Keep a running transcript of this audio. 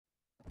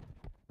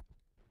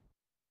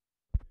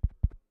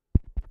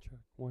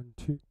1,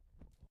 2.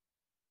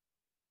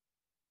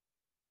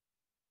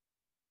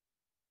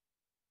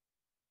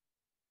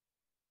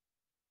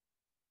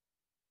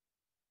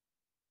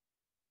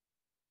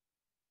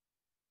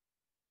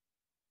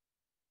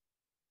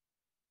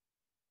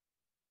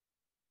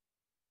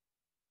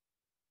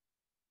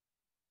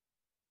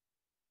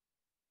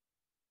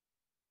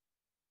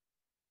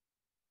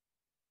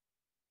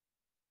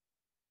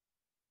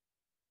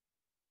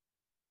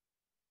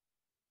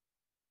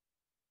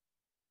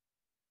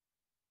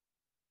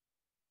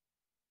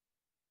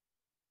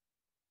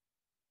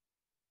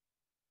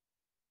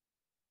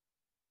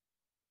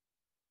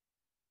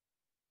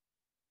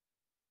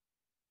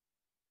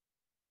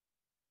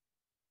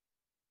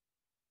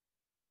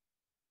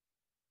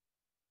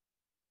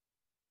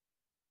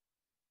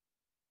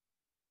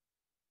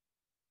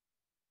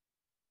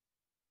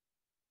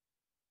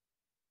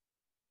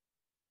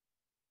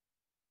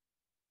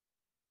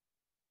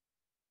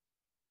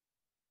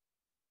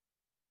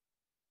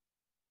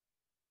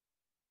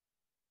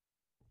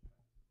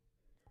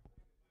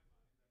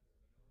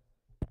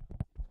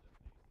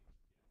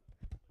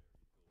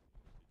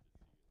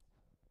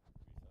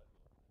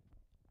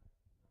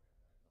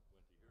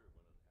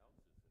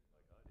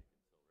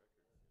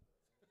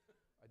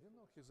 I didn't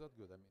know he's that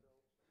good. I mean,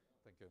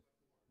 thank you.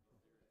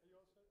 Are you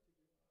all set?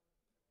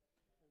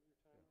 Did you have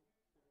your Yeah.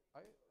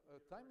 timing?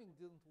 Timing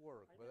didn't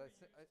work, I but never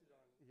used it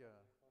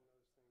yeah. on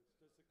those things.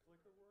 Does the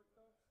clicker work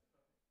though?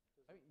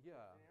 Does I it mean,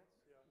 yeah, advance?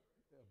 Yeah.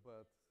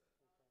 but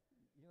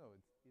Okay. you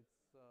know,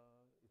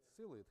 it's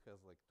silly. It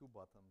has like two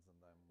buttons, and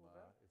Well,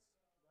 that it's that works.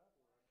 When you start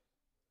the yeah. timer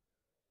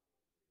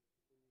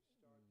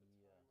on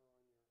your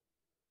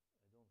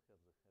I don't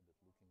have the habit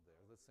looking there.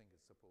 This thing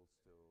is supposed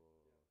to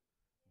yeah.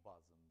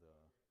 buzz,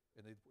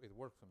 and it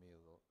worked for me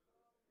the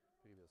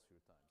previous few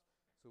times.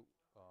 So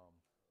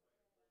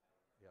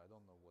yeah, I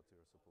don't know what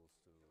you're supposed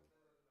to do,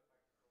 Okay.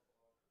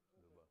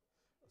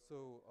 but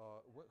so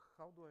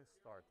how do I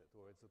start it,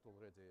 or is it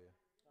already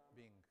Um,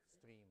 being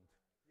streamed?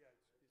 yeah,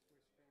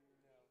 we're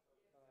streaming now,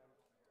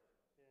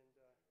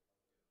 and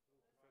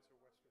Professor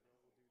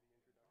Westerville will do the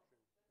introduction,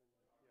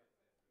 and yeah,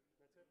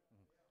 that's it.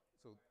 Mhm.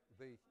 So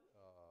they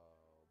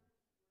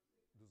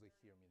do they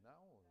hear me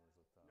now, or is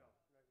it No, not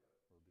yet.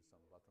 will be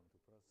some button to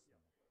press? Yeah.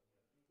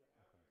 Yeah.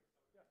 Okay.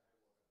 Yeah.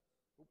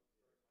 Oop.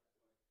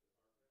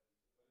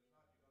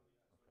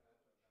 Okay.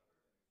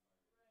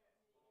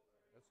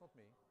 That's not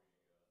me.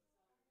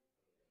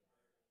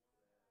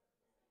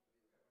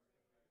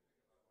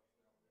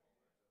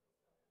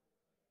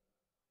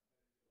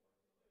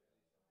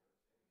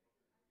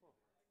 Oh,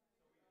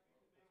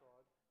 that's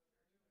odd.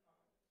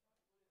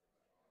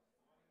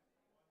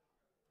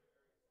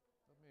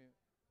 Let me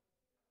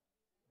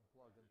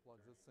unplug and plug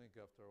this thing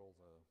after all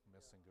the Yeah.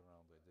 messing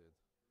around I did.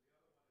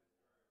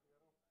 Yeah, I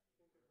don't think that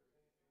there's anything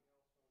else on here.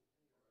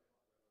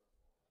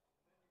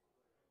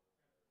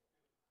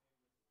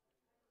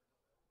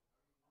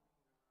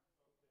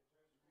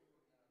 Okay, so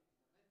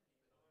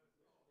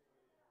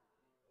streaming now.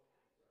 We're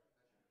streaming now.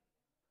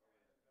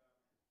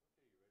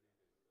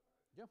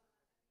 Yeah.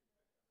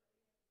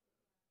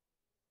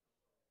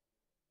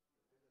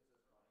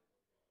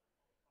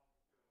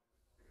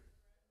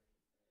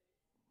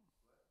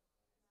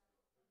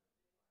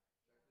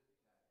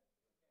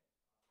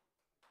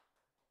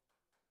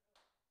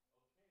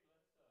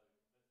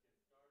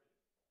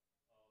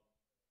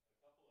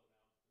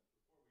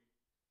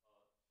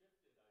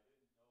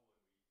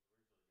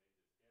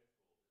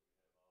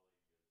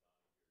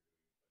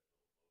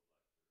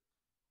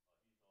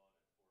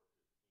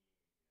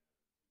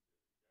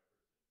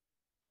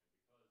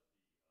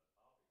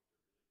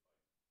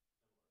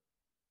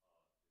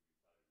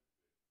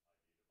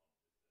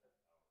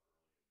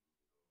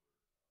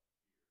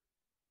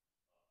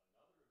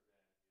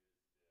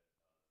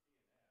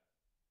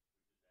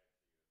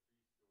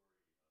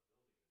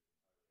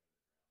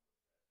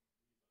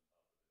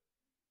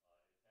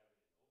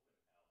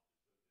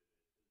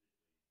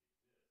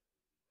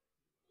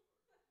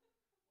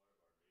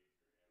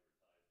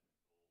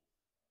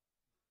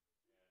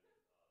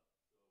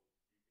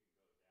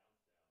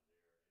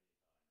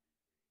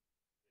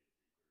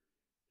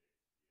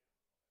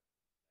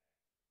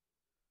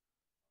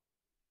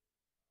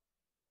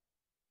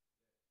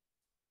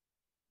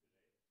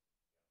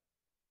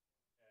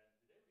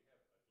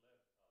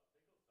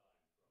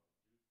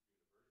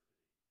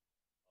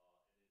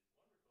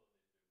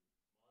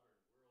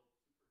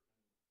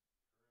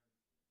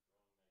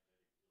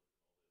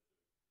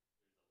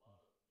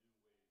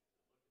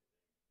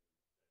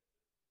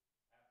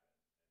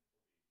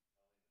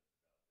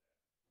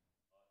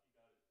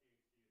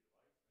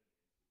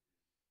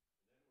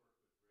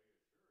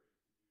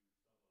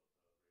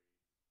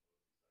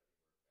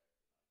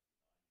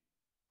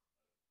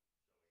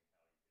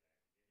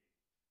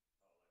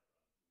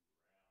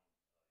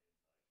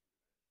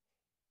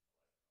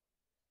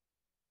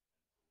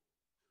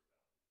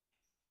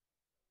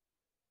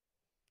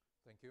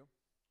 Thank you.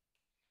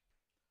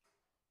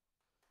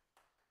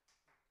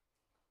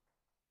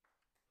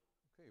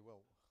 Okay,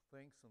 well,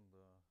 thanks, and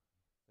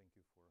thank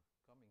you for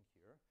coming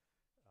here.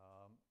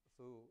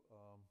 So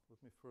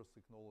let me first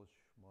acknowledge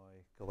my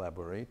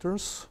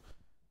collaborators.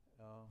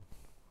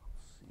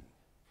 Let's see.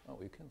 Oh,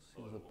 you can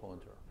see the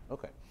pointer.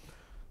 Okay.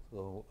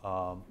 So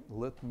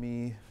let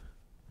me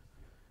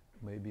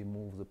maybe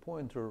move the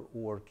pointer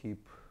or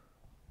keep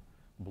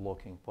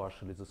blocking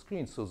partially the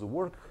screen. So the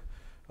work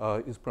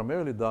is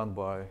primarily done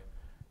by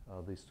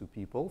these two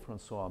people,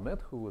 Francois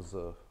Ahmed, who was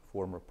a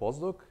former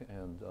postdoc,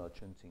 and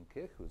Chen-Ting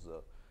Ke, who's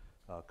a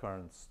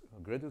current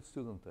graduate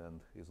student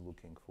and is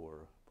looking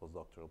for a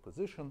postdoctoral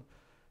position.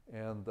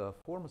 And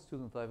former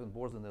student Ivan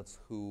Borzenets,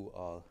 who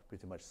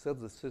pretty much set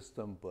the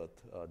system but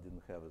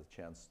didn't have a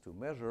chance to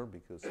measure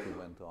because he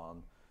went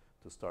on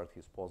to start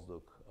his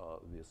postdoc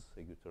with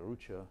Eguta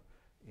Rucha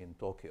in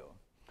Tokyo,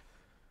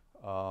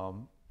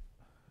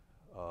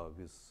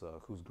 with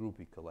whose group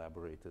we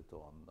collaborated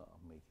on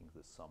making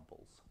these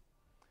samples.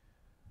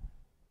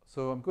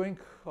 So I'm going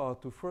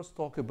to first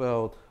talk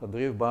about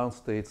Andreev bound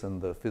states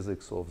and the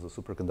physics of the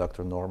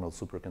superconductor normal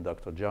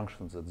superconductor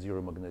junctions at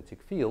zero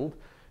magnetic field,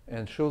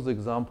 and show the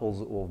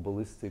examples of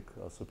ballistic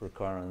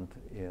supercurrent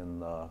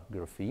in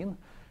graphene,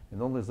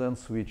 and only then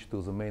switch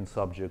to the main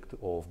subject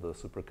of the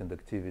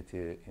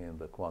superconductivity in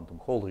the quantum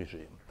Hall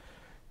regime.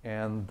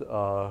 And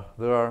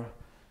there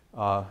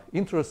are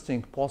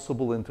interesting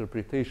possible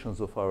interpretations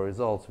of our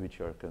results,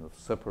 which are kind of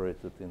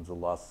separated in the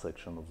last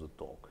section of the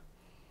talk.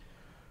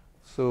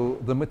 So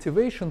the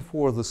motivation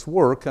for this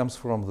work comes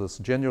from this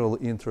general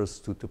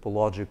interest to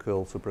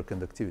topological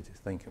superconductivity.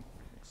 Thank you.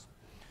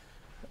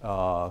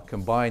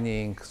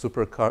 Combining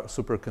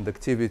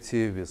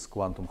superconductivity with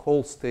quantum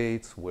Hall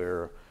states,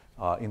 where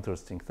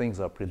interesting things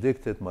are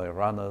predicted,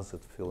 Majoranas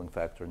at filling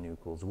factor nu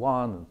equals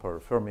 1, and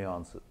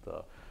parafermions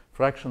at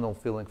fractional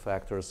filling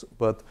factors.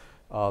 But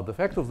the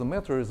fact of the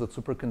matter is that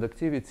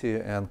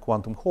superconductivity and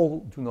quantum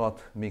Hall do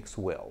not mix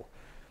well.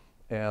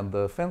 And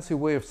the fancy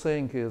way of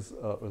saying is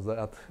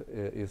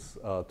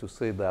to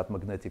say that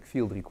magnetic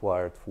field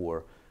required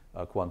for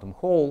quantum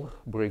Hall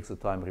breaks the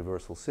time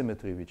reversal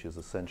symmetry, which is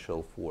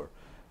essential for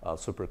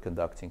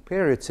superconducting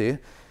parity.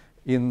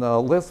 In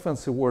less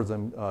fancy words,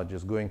 I'm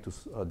just going to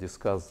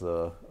discuss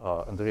the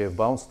Andreev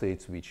bound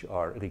states, which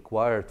are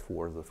required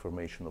for the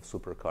formation of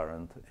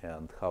supercurrent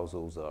and how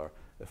those are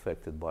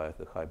affected by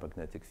the high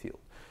magnetic field.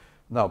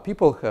 Now,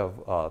 people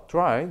have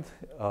tried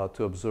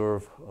to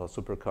observe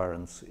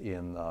supercurrents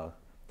in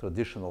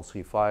traditional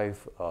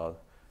 3-5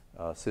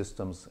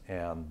 systems,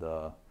 and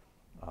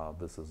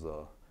this is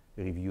a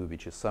review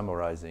which is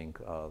summarizing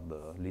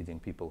the leading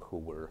people who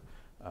were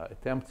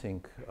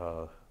attempting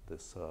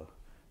this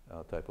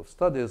type of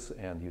studies,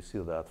 and you see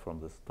that from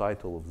the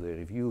title of the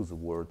review, the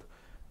word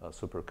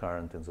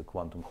supercurrent in the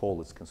quantum Hall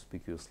is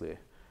conspicuously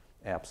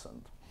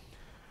absent.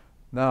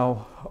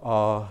 Now,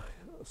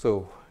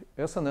 so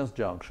SNS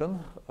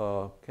junction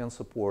can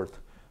support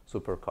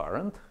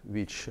supercurrent,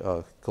 which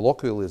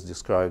colloquially is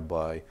described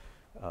by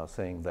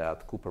saying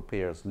that Cooper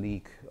pairs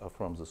leak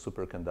from the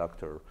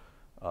superconductor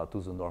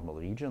to the normal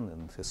region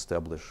and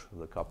establish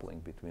the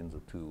coupling between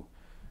the two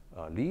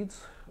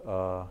leads.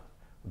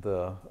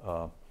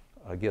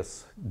 I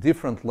guess,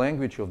 different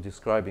language of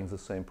describing the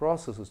same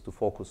process is to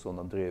focus on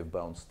Andreev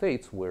bound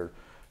states, where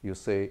you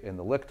say an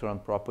electron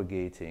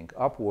propagating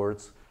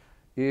upwards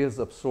is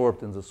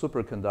absorbed in the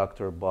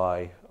superconductor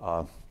by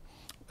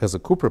as a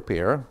Cooper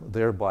pair,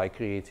 thereby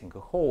creating a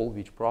hole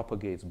which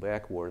propagates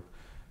backward,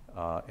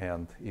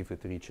 and if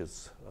it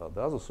reaches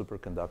the other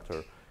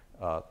superconductor,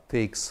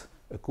 takes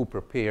a Cooper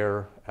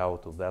pair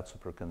out of that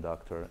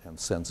superconductor and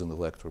sends an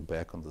electron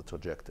back on the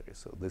trajectory.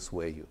 So this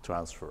way you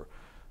transfer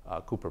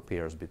Cooper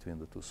pairs between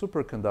the two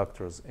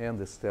superconductors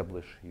and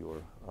establish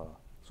your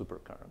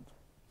supercurrent.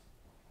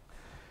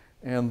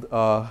 And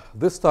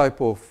this type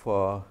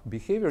of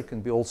behavior can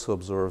be also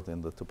observed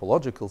in the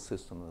topological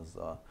system, as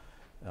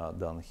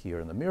done here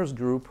in the Mears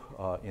group,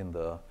 in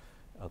the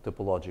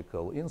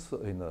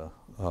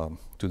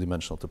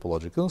two-dimensional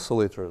topological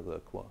insulator, the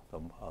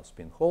quantum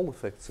spin Hall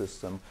effect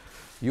system.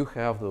 You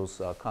have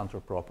those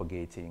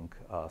counter-propagating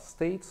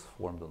states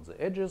formed on the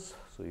edges,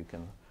 so you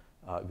can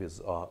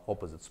with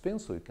opposite spin,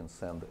 so you can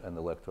send an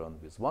electron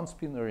with one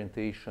spin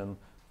orientation,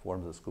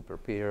 form this Cooper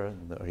pair,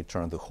 and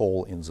return the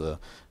hole in the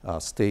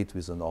state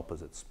with an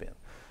opposite spin.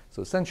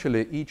 So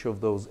essentially, each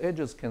of those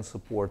edges can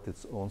support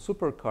its own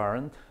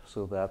supercurrent,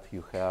 so that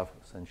you have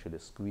essentially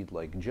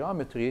squid-like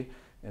geometry,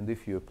 and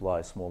if you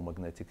apply small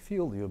magnetic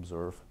field, you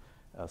observe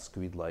a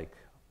squid-like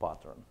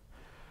pattern.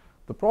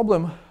 The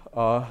problem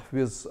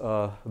with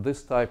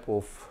this type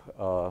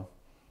of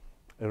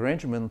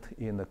arrangement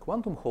in a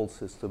quantum Hall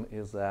system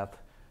is that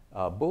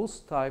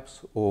both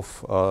types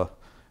of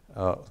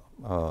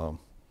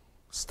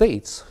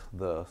states,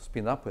 the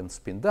spin up and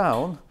spin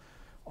down,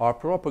 are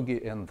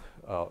propagate, and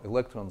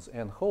electrons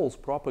and holes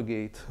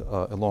propagate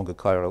along a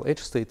chiral edge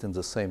state in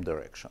the same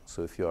direction.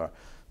 So if you are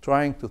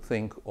trying to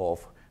think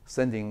of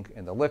sending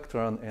an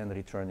electron and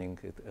returning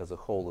it as a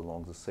hole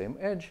along the same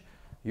edge,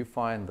 you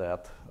find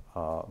that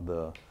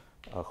the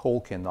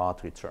hole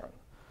cannot return.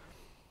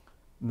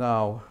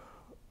 Now,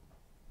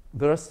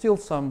 there are still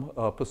some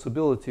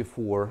possibility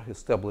for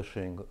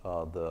establishing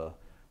the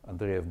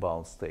Andreev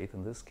bound state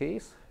in this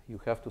case, you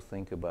have to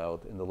think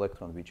about an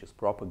electron which is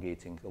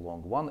propagating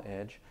along one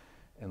edge,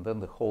 and then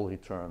the hole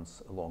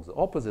returns along the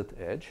opposite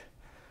edge.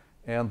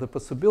 And the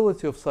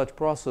possibility of such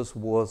process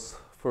was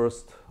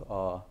first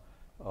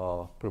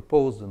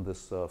proposed in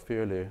this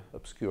fairly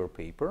obscure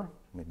paper.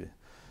 Maybe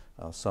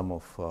some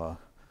of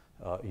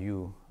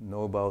you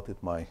know about it.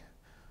 My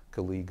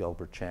colleague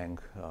Albert Chang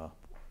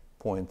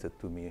pointed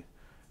to me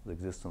the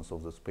existence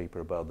of this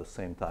paper about the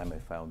same time I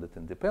found it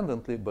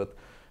independently. But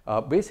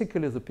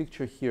basically, the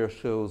picture here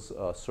shows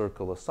a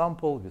circular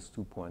sample with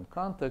 2-point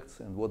contacts.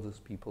 And what these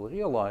people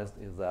realized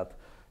is that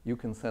you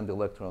can send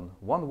electron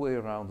one way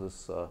around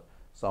this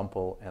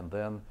sample and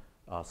then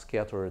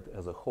scatter it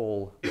as a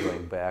whole,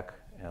 going back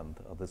and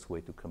this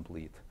way to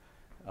complete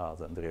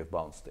the Andreev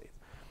bound state.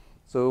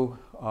 So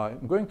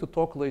I'm going to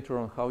talk later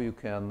on how you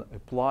can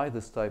apply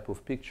this type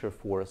of picture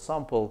for a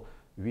sample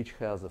which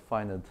has a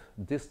finite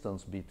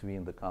distance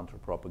between the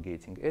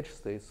counterpropagating edge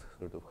states.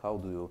 Sort of how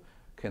do you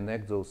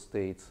connect those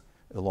states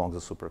along the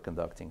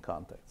superconducting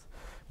contacts.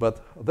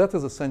 But that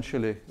is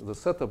essentially the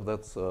setup.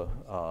 That's,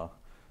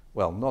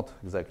 well, not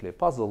exactly a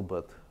puzzle,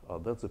 but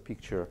that's a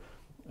picture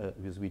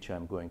with which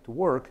I'm going to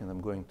work. And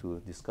I'm going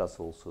to discuss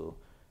also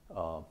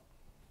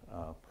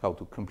how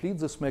to complete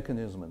this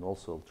mechanism and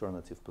also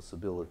alternative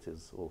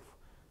possibilities of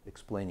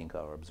explaining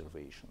our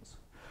observations.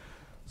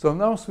 So I'm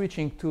now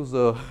switching to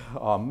the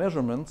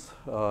measurements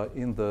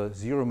in the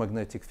zero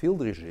magnetic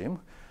field regime.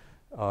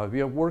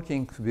 We are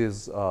working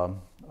with,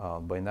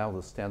 by now,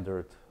 the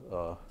standard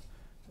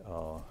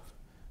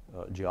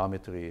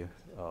geometry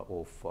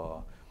of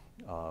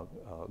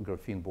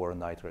graphene boron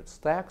nitride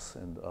stacks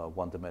and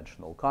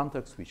one-dimensional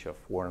contacts, which are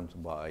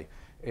formed by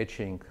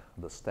etching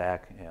the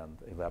stack and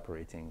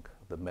evaporating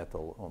the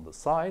metal on the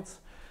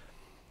sides.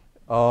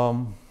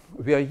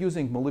 We are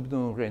using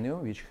molybdenum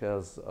uranium, which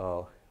has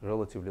a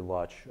relatively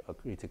large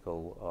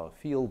critical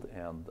field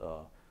and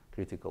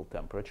critical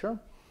temperature.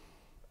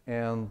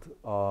 And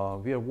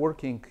we are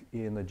working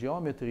in a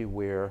geometry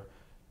where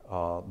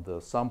the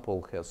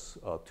sample has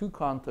 2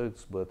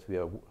 contacts, but we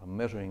are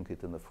measuring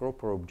it in a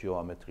four-probe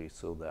geometry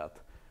so that,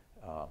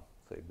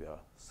 say, we are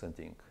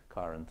sending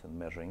current and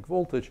measuring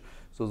voltage.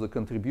 So the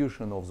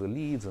contribution of the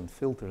leads and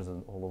filters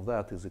and all of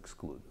that is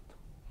excluded.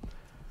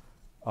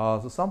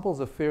 The samples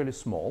are fairly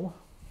small.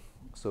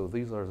 So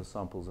these are the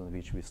samples in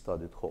which we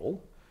studied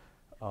hole.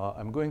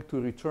 I'm going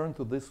to return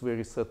to this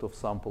very set of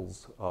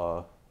samples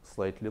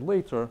slightly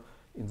later.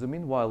 In the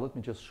meanwhile, let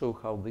me just show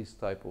how these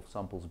type of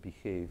samples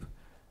behave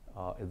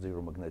at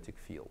zero magnetic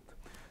field.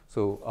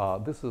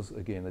 So this is,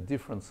 again, a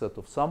different set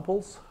of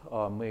samples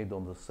made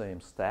on the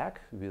same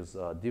stack with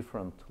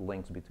different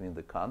lengths between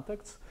the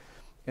contacts.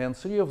 And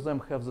 3 of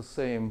them have the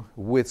same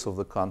width of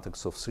the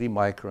contacts of 3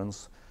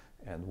 microns,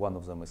 and one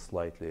of them is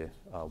slightly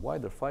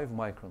wider, 5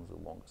 microns, the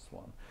longest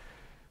one.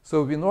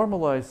 So we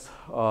normalize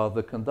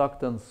the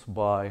conductance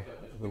by...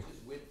 Which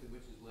is width and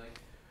which is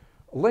length?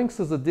 Length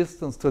is the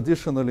distance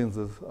traditionally in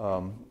the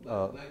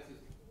Length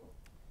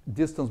is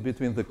distance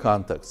between the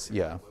contacts,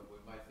 yeah. we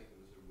might think it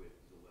was a width,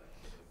 the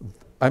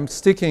length. I'm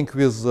sticking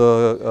with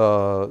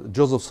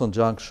Josephson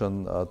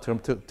junction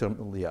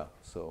yeah.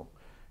 So,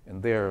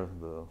 and there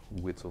the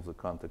width of the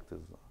contact is.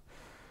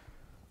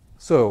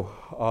 So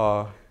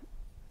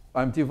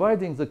I'm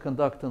dividing the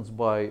conductance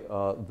by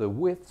the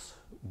widths,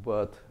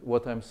 but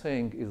what I'm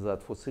saying is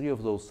that for 3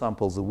 of those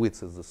samples, the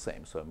width is the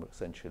same. So I'm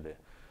essentially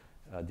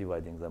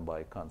dividing them by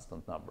a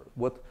constant number.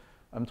 What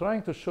I'm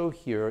trying to show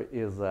here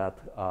is that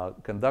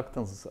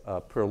conductance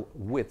per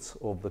width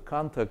of the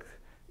contact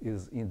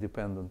is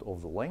independent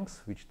of the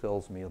length, which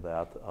tells me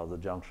that the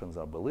junctions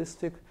are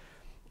ballistic.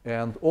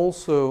 And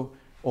also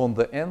on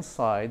the n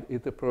side,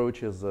 it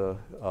approaches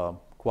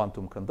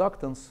quantum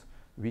conductance,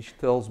 which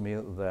tells me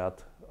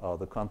that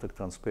the contact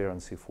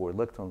transparency for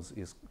electrons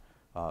is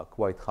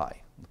quite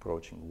high,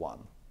 approaching 1.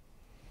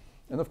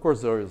 And of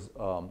course, there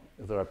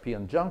are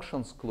p-n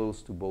junctions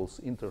close to both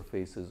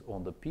interfaces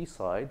on the p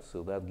side,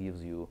 so that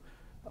gives you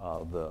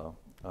the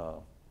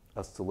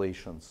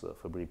oscillations,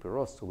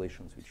 Fabry-Perot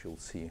oscillations, which you'll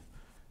see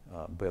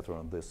better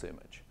on this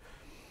image.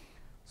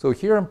 So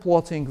here I'm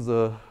plotting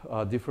the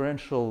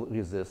differential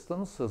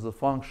resistance as a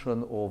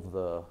function of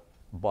the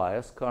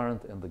bias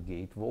current and the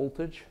gate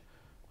voltage.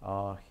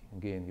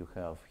 Again, you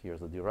have here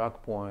the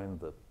Dirac point,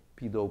 the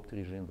p-doped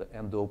regime, the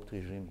n-doped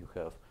regime. You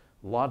have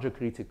larger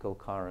critical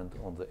current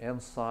on the n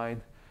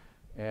side.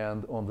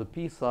 And on the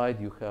p side,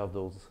 you have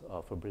those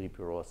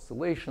Fabry-Perot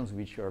oscillations,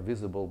 which are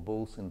visible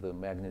both in the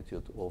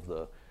magnitude of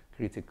the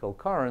critical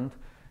current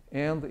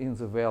and in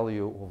the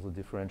value of the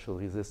differential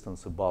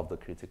resistance above the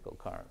critical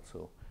current.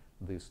 So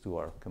these two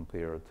are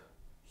compared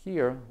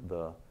here.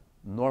 The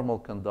normal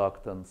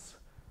conductance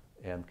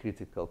and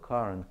critical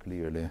current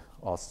clearly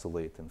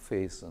oscillate in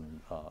phase and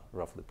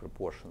roughly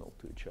proportional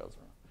to each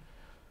other.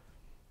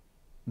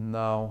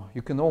 Now,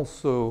 you can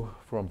also,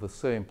 from the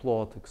same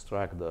plot,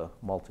 extract the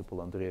multiple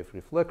Andreev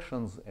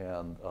reflections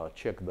and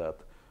check that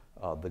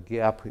the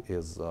gap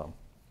is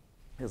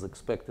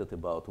expected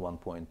about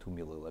 1.2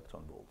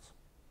 millielectron volts.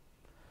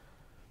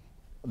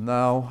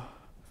 Now,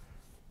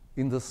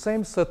 In the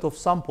same set of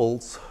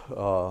samples,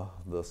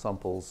 the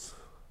samples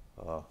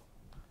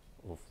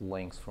of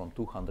lengths from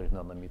 200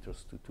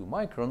 nanometers to 2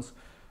 microns,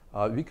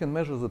 we can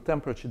measure the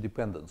temperature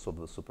dependence of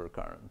the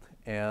supercurrent.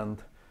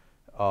 And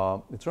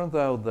it turns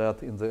out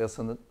that in the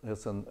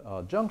SN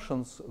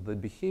junctions, the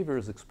behavior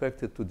is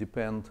expected to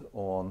depend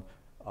on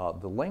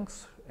the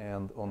lengths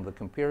and on the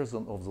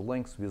comparison of the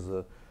lengths with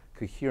the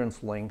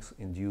coherence lengths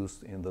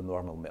induced in the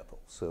normal metal.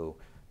 So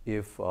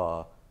if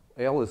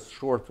L is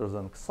shorter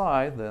than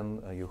Xi,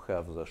 then you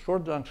have the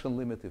short junction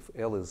limit. If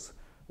L is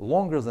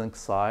longer than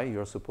Xi,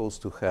 you're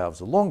supposed to have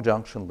the long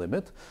junction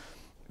limit,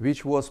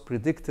 which was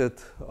predicted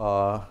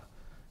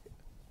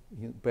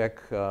back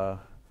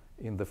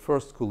in the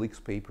first Kulik's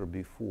paper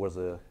before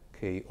the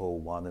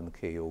K01 and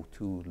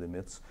K02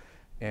 limits.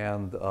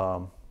 And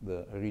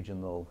the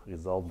original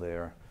result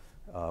there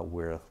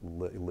were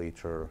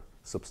later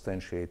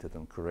substantiated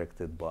and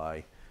corrected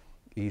by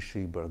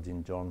Ishii,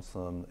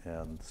 Bardeen-Johnson,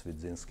 and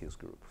Swidzinski's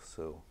group.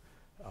 So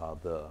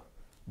the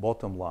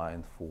bottom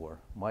line for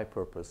my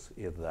purpose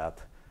is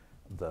that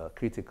the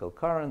critical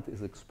current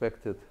is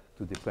expected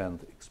to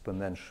depend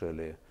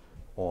exponentially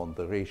on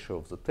the ratio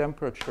of the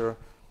temperature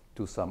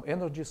to some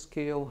energy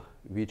scale,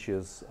 which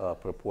is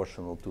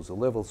proportional to the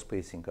level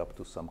spacing up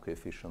to some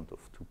coefficient of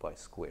 2 pi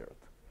squared.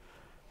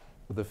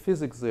 The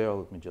physics there,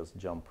 let me just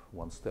jump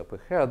one step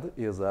ahead,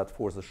 is that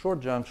for the short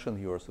junction,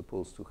 you are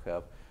supposed to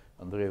have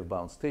Andreev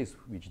bound states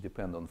which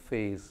depend on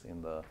phase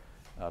in the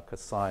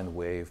cosine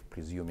wave,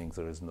 presuming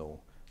there is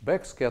no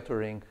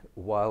backscattering,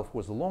 while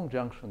for the long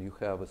junction, you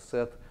have a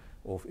set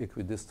of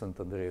equidistant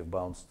Andreev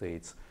bound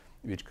states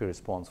which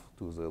corresponds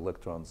to the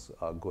electrons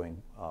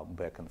going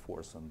back and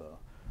forth in the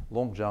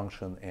long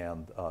junction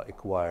and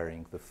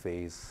acquiring the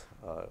phase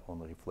on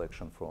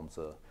reflection from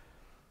the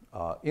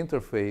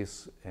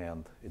interface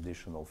and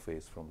additional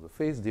phase from the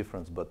phase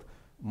difference, but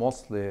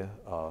mostly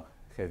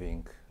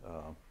having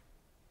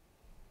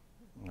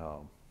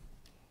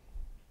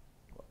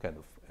kind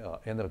of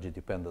energy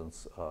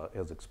dependence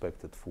as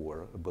expected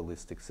for a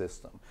ballistic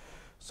system.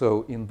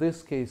 So in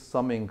this case,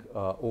 summing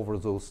over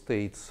those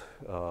states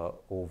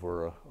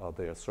over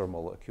their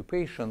thermal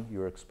occupation,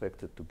 you're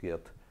expected to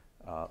get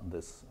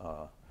this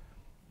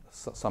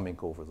summing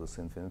over this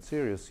infinite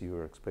series,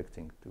 you're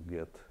expecting to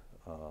get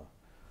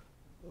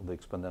the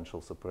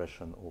exponential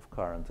suppression of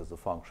current as a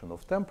function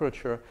of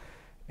temperature.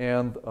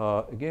 And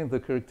again, the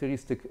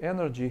characteristic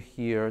energy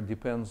here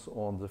depends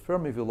on the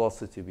Fermi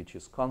velocity, which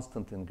is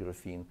constant in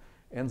graphene,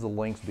 and the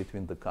length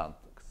between the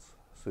contacts.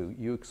 So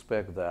you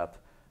expect that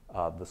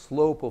the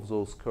slope of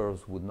those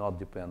curves would not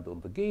depend on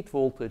the gate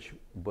voltage,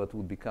 but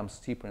would become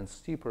steeper and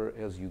steeper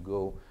as you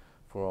go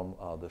from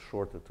the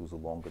shorter to the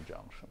longer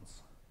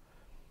junctions.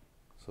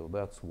 So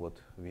that's what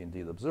we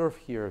indeed observe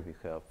here. We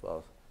have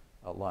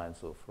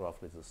lines of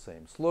roughly the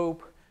same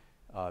slope,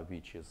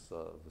 which is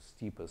the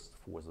steepest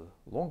for the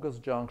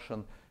longest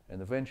junction.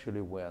 And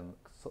eventually, when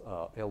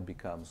L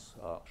becomes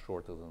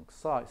shorter than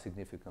Xi,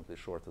 significantly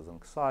shorter than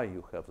Xi,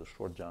 you have the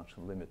short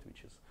junction limit,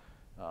 which is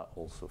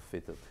also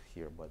fitted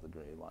here by the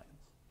gray lines.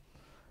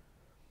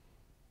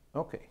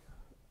 Okay.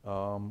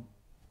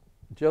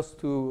 Just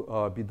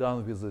to be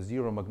done with the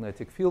zero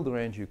magnetic field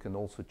range, you can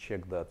also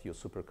check that your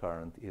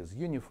supercurrent is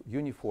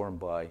uniform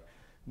by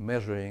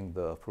measuring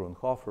the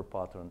Fraunhofer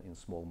pattern in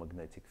small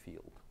magnetic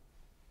field.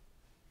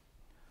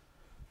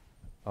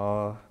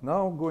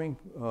 Now going,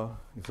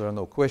 if there are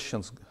no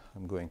questions,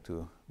 I'm going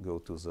to go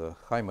to the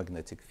high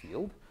magnetic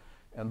field.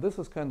 And this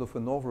is kind of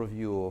an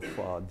overview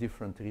of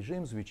different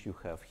regimes which you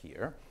have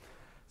here.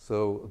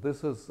 So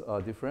this is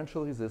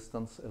differential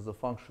resistance as a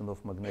function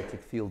of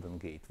magnetic field and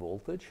gate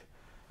voltage.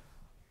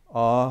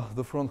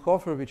 The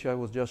Fraunhofer, which I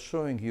was just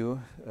showing you,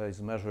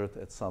 is measured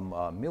at some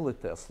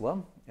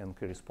millitesla and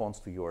corresponds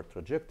to your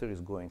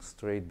trajectories going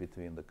straight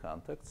between the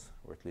contacts,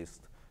 or at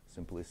least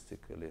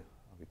simplistically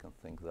we can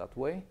think that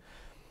way.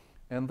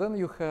 And then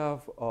you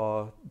have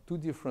two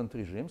different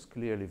regimes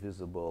clearly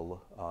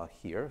visible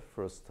here,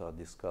 first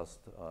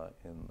discussed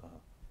in,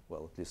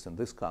 well, at least in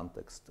this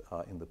context,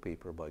 in the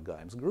paper by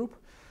Geim's group.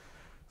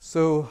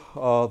 So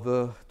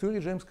the two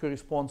regimes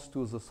corresponds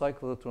to the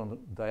cyclotron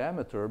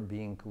diameter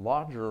being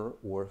larger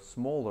or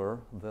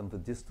smaller than the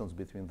distance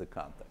between the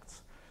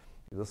contacts.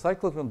 If the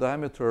cyclotron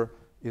diameter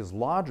is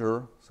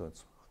larger, so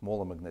it's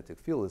smaller magnetic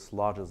field is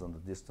larger than the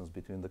distance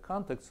between the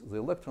contacts, the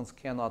electrons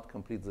cannot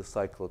complete the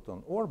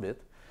cyclotron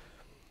orbit.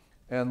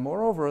 And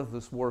moreover,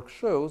 this work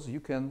shows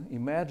you can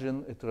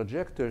imagine a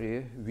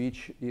trajectory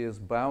which is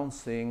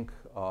bouncing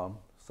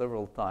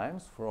several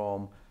times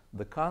from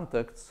the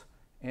contacts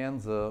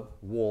and the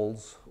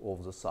walls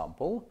of the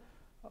sample,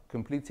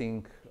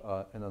 completing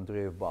an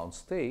Andreev bound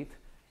state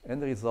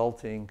and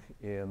resulting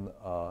in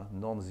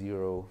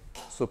non-zero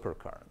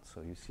supercurrent.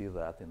 So you see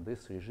that in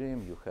this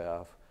regime you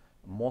have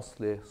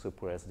mostly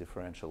suppressed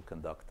differential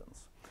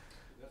conductance.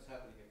 So that's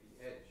happening at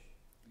the edge.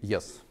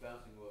 Yes. It's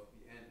bouncing off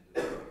the end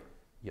of the ring.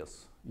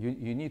 Yes.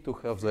 You need to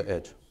have the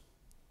edge.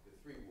 The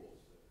three walls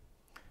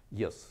there.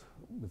 Yes.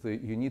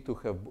 You need to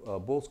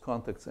have both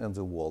contacts and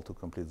the wall to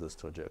complete this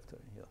trajectory.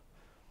 Yeah.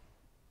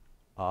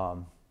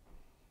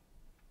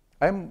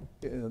 I'm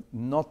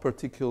not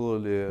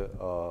particularly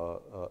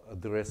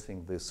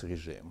addressing this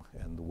regime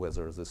and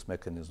whether this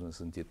mechanism is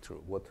indeed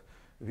true. What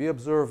we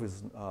observe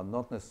is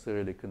not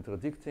necessarily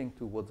contradicting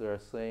to what they are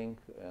saying,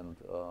 and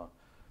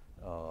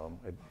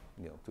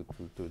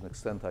to an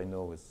extent I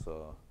know is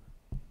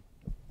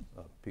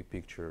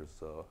pictures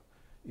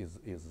is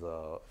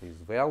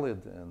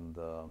valid, and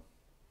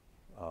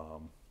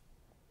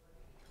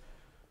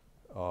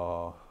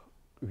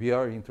we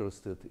are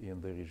interested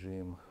in the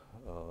regime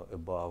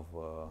above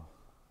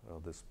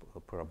this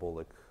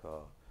parabolic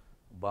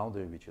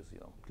boundary, which is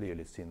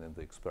clearly seen in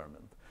the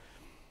experiment.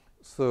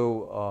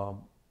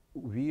 So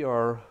we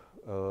are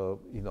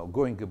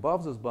going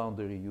above this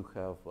boundary. You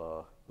have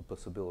the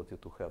possibility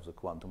to have the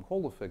quantum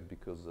Hall effect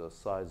because the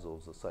size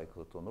of the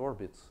cyclotron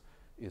orbits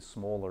is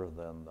smaller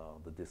than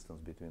the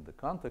distance between the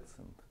contacts,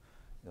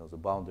 and the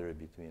boundary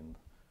between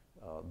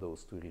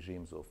those two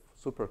regimes of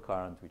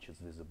supercurrent, which is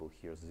visible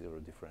here, zero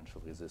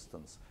differential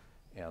resistance,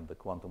 and the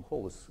quantum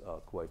Hall is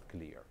quite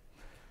clear.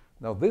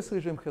 Now, this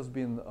regime has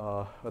been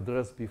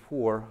addressed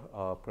before,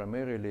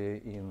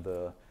 primarily in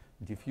the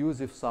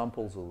diffusive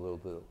samples, although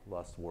the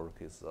last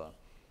work is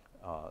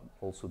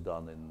also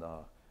done in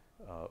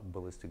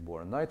ballistic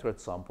boron nitride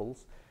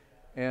samples.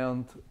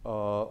 And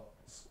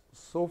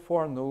so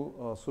far,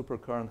 no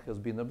supercurrent has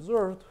been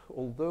observed,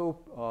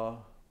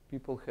 although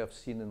people have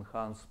seen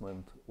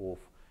enhancement of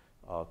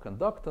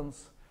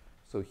conductance.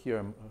 So here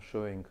I'm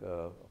showing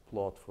a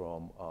plot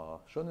from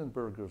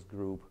Schönenberger's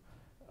group,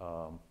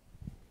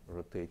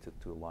 rotated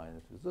to align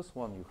it with this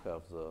one. You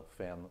have the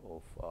fan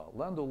of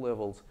Landau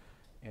levels,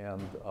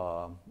 and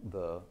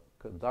the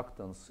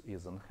conductance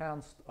is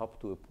enhanced up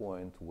to a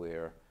point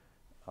where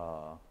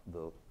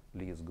the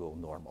Lees go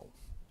normal.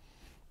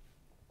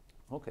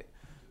 Okay,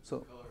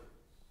 so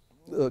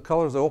the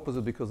colors are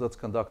opposite because that's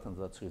conductance,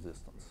 that's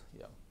resistance.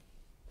 Yeah.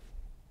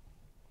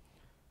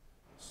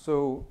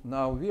 So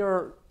now we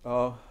are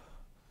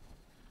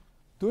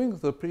doing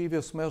the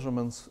previous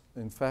measurements,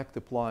 in fact,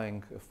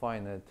 applying a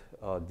finite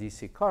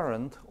DC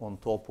current on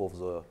top of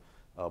the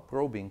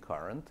probing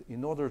current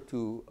in order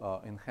to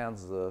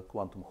enhance the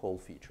quantum Hall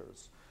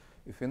features.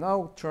 If we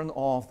now turn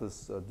off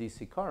this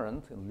DC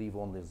current and leave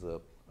only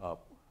the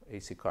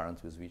AC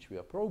current with which we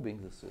are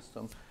probing the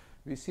system,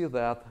 we see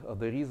that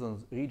the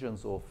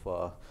regions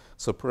of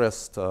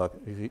suppressed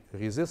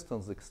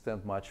resistance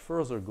extend much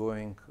further,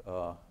 going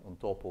on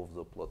top of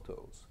the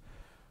plateaus.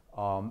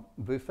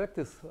 The effect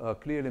is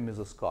clearly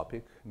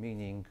mesoscopic,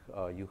 meaning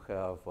you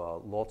have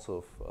lots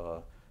of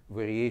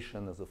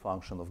variation as a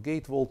function of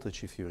gate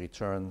voltage. If you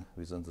return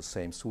within the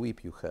same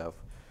sweep, you have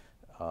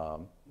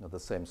the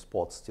same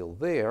spot still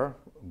there,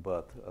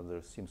 but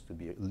there seems to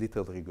be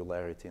little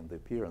regularity in the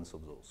appearance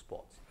of those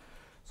spots.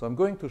 So I'm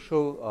going to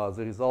show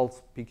the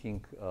results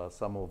picking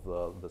some of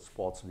the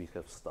spots we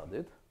have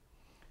studied.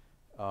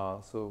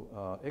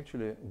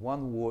 Actually,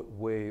 one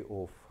way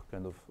of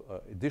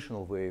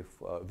additional way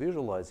of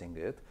visualizing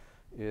it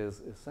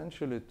is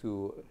essentially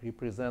to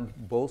represent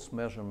both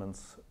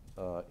measurements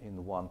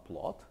in one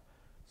plot.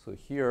 So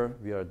here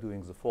we are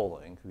doing the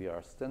following. We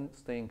are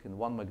staying in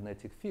one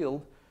magnetic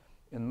field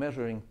and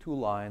measuring two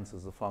lines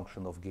as a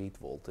function of gate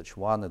voltage,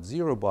 one at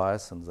zero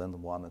bias and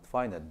then one at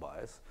finite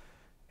bias.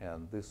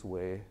 And this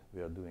way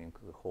we are doing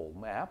the whole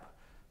map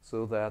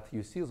so that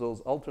you see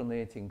those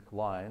alternating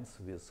lines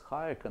with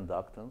higher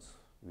conductance,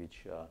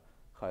 which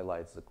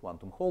highlights the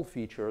quantum Hall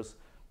features,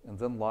 and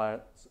then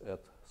lines at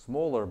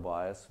smaller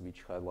bias,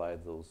 which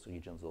highlight those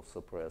regions of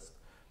suppressed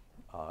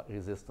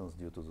resistance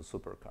due to the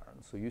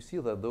supercurrent. So you see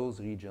that those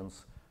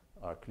regions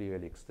are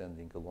clearly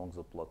extending along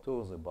the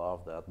plateaus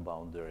above that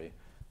boundary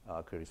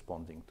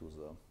corresponding to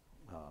the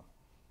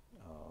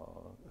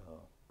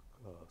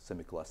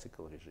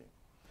semi-classical regime.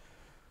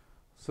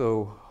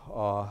 So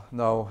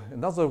now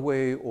another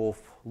way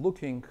of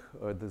looking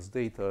at this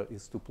data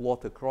is to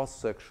plot a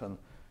cross-section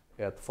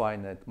at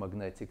finite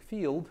magnetic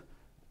field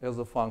as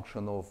a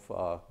function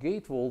of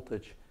gate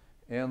voltage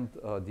and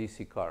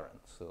DC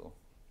current. So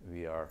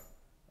we are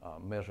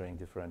measuring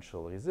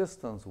differential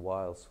resistance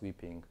while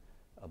sweeping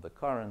the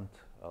current.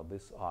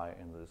 This I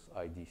and this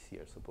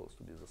IDC are supposed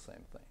to be the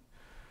same thing.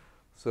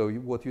 So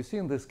what you see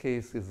in this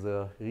case is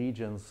the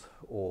regions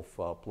of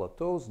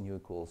plateaus, nu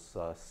equals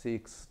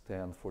 6,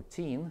 10,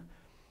 14.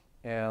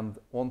 And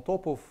on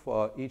top of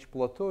each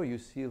plateau, you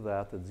see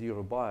that at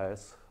zero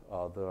bias,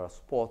 there are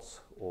spots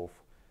of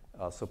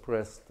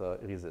suppressed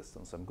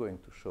resistance. I'm going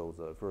to show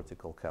the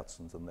vertical cuts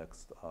in the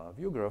next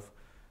view graph.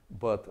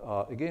 But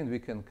again, we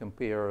can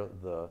compare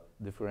the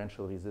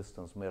differential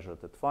resistance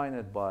measured at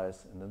finite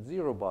bias and at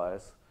zero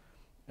bias.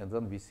 And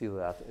then we see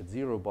that at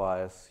zero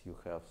bias, you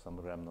have some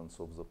remnants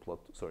of the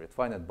at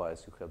finite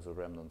bias, you have the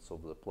remnants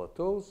of the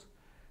plateaus.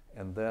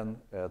 And then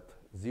at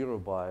zero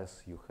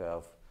bias, you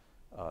have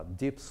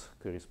dips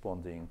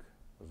corresponding,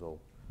 as I'll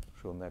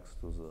show next,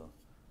 to the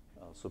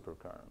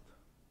supercurrent.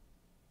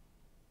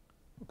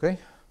 Okay?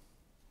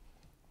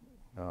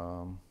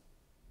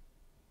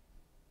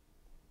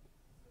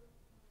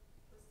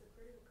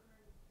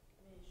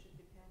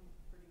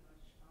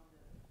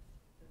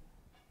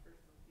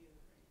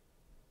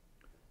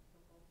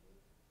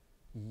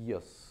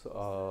 Yes,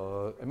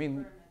 I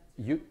mean,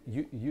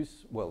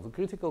 well, the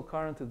critical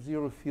current at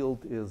zero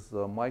field is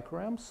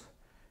microamps,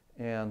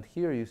 and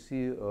here you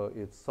see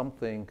it's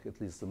something,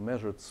 at least the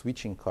measured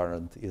switching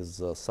current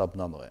is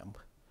sub-nanoamp.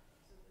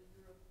 So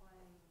you're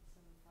applying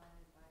some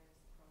finite bias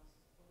across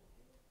the whole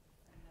field,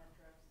 and that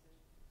drives the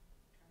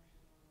junction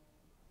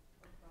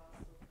across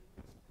the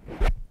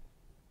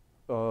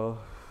field?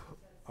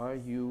 Are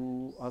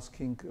you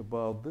asking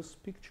about this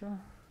picture?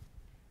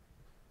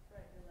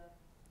 Right, the left.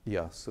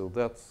 Yeah, so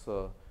that's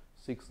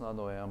 6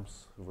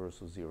 nanoamps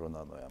versus 0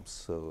 nanoamps.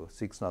 So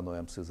 6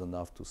 nanoamps is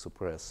enough to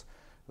suppress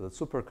the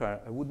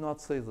supercurrent. I would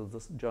not say that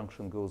this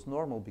junction goes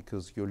normal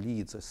because your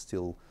leads are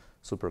still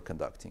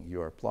superconducting.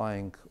 You are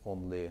applying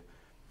only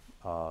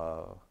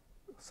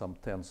some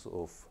tenths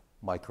of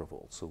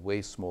microvolts, so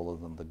way smaller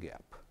than the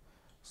gap.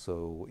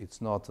 So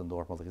it's not a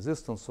normal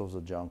resistance of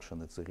the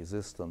junction, it's a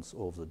resistance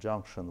of the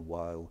junction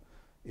while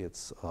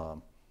its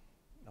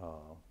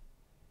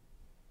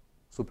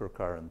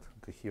supercurrent,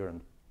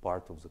 coherent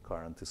part of the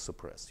current is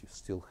suppressed. You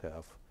still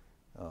have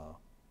a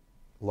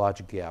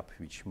large gap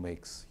which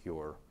makes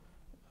your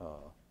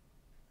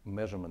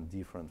measurement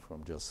different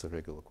from just a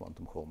regular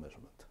quantum Hall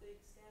measurement. The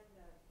extent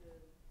that the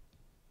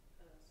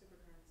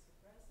supercurrent is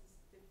suppressed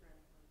is different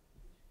for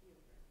each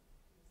field,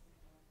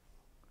 right?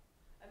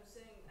 I'm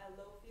saying at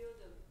low field,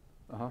 the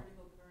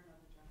critical current of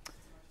the junction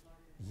is much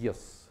larger.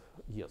 Yes,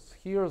 yes.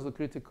 Here the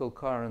critical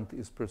current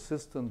is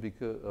persistent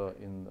because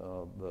in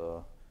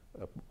the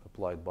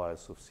applied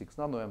bias of 6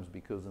 nanoamps,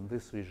 because in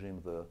this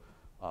regime the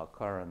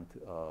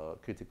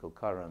critical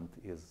current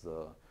is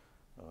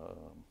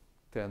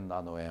 10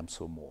 nanoamps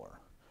or more.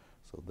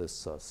 So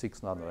this 6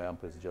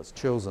 nanoamp is just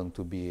chosen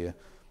to be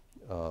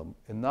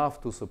enough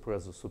to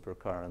suppress the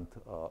supercurrent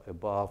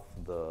above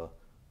the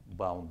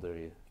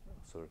boundary,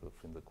 sort of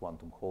in the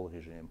quantum Hall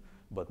regime,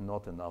 but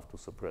not enough to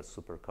suppress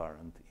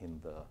supercurrent in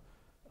the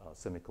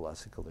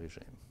semi-classical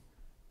regime.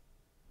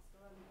 So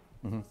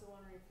I'm also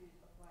wondering if you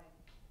apply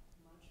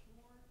much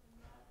more than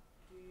that,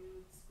 do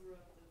you screw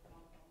up the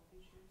compound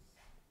features?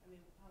 I mean,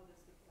 how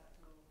does the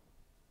plateau,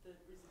 the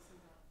resistance on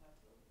the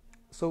plateau?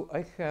 So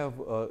I have,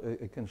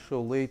 I can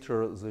show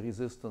later the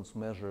resistance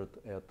measured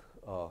at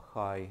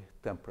high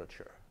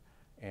temperature.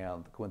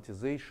 And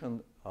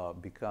quantization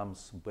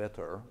becomes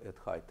better at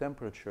high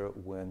temperature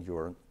when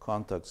your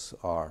contacts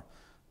are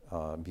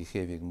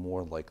behaving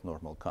more like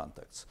normal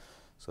contacts.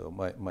 So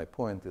my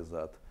point is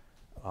that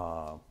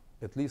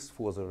at least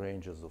for the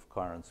ranges of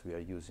currents we are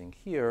using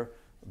here,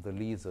 the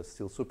leads are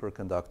still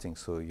superconducting,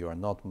 so you are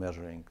not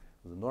measuring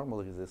the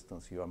normal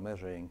resistance, you are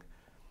measuring,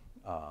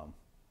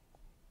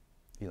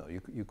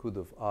 you could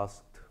have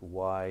asked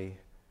why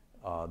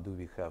do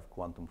we have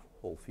quantum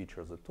Hall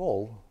features at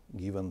all,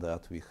 given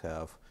that we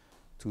have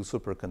two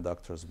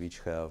superconductors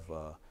which have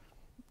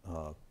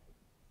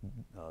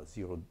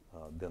zero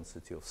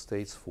density of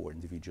states for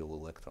individual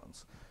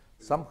electrons.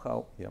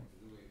 Somehow, yeah.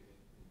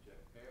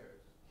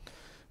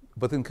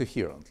 But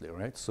incoherently,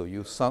 right? So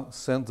you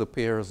send the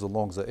pairs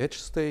along the edge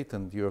state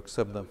and you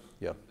accept them.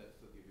 Yeah.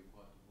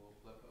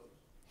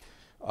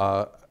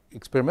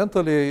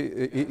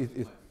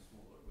 Experimentally,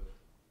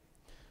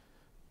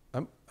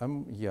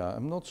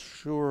 I'm not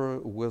sure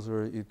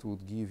whether it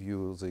would give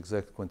you the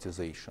exact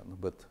quantization,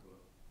 but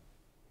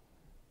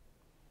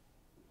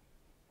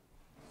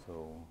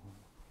so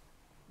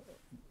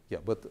yeah.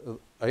 But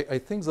I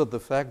think that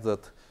the fact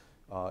that,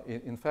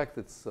 in fact,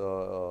 it's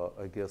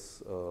I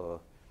guess.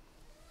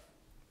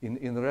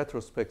 In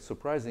retrospect,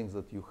 surprising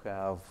that you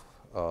have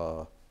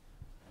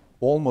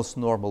almost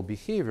normal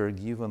behavior,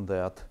 given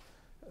that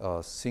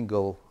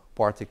single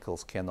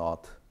particles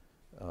cannot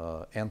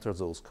enter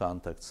those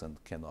contacts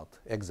and cannot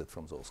exit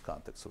from those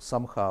contacts. So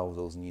somehow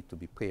those need to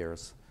be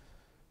pairs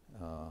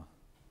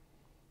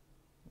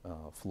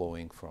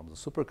flowing from the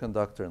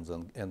superconductor and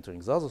then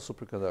entering the other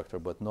superconductor,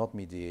 but not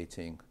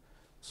mediating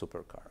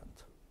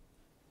supercurrent.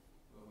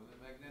 Well, with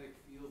a magnetic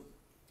field,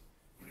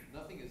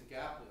 nothing is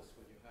gapless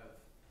when you have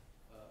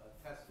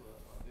Tesla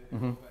on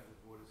all kinds of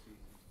vortices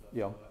and stuff.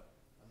 Yeah. So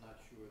I'm not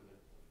sure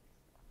that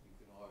you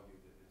can argue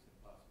that it's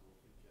impossible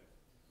to inject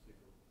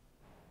single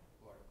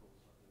particles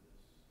under these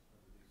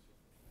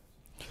circumstances.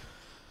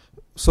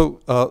 So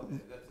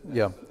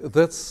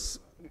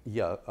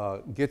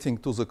getting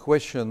to the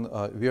question,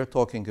 we are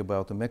talking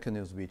about a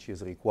mechanism which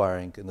is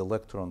requiring an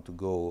electron to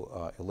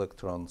go,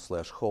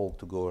 electron/hole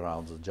to go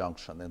around the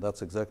junction, and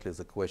that's exactly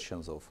the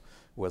questions of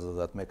whether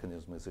that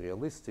mechanism is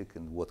realistic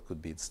and what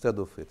could be instead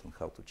of it and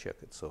how to check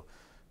it. So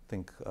I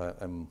think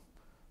I'm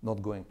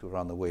not going to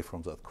run away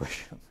from that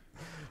question.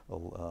 Do you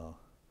know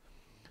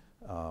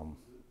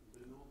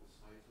the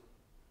size of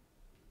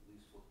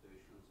these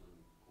fluctuations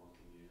in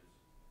quantum units?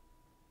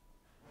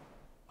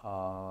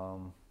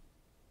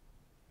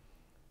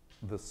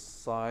 The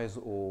size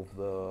of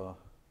the,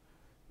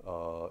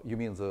 you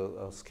mean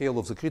the scale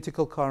of the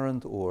critical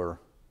current,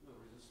 or? No,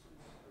 resistance.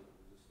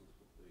 The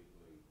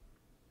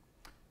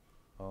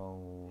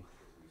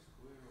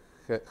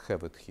resistance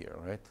Have it here,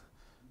 right?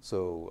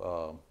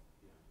 So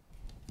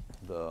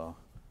the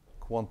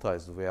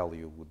quantized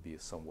value would be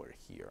somewhere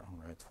here,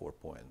 right,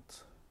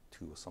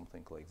 4.2 or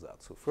something like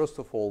that. So first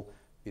of all,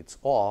 it's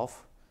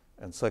off,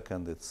 and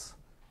second, it's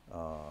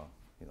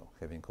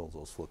having all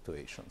those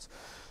fluctuations,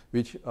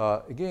 which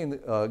again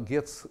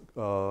gets.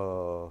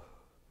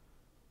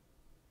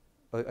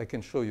 I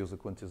can show you the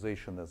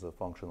quantization as a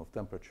function of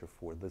temperature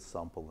for this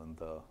sample and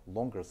the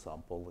longer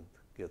sample. It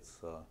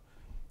gets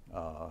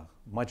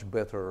much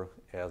better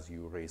as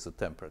you raise the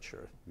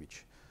temperature,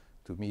 which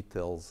to me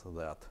tells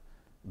that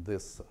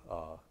this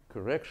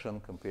correction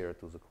compared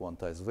to the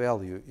quantized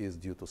value is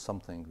due to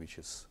something which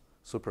is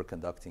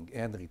superconducting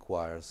and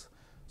requires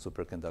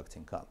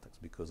superconducting contacts,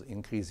 because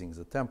increasing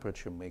the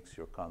temperature makes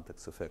your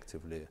contacts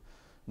effectively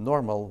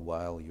normal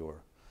while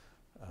your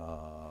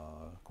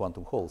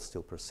quantum Hall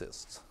still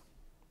persists.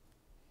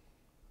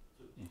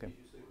 So Okay. did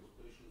you say it was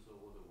Pacians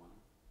over the 1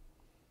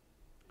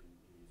 in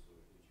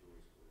HOA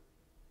squared?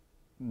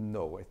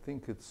 No, I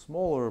think it's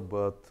smaller,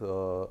 but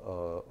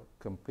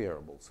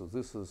comparable. So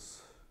this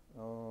is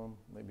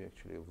maybe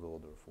actually of the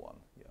order of 1,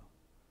 yeah.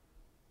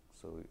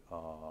 So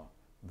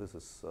this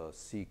is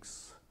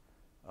 6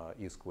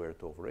 e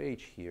squared over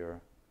h here.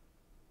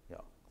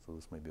 Yeah, so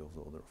this may be of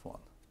the order of 1.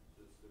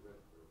 So it's the red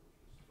curve,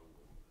 which is from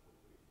the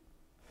fluctuation.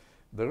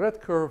 The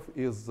red curve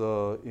is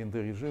in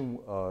the regime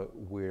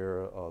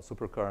where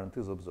supercurrent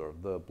is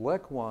observed. The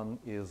black one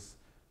is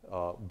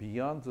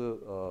beyond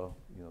the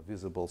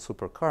visible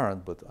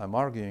supercurrent, but I'm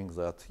arguing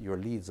that your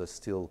leads are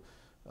still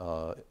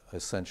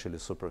essentially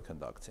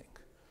superconducting,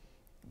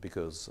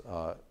 because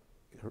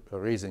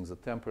raising the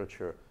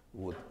temperature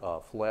would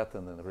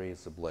flatten and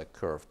raise the black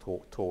curve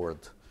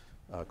toward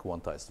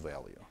quantized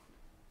value.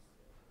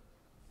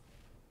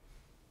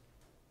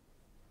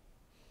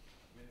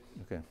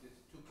 Okay.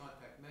 It's two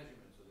contact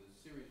measurements, so there's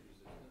series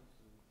resistance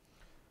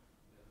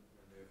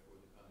and therefore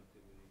the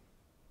conductivity.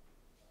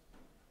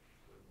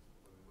 So,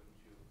 wouldn't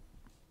you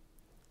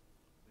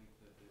think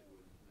that it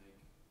would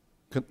make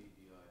Con-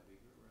 VDI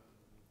bigger rather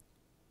than?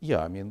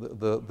 Yeah, I mean,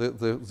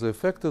 the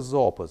effect is the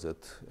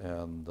opposite,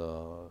 and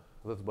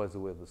that's, by the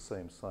way, the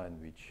same sign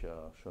which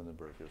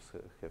Schoenbergers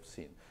have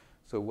seen.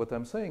 So what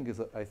I'm saying is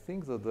that I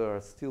think that there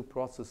are still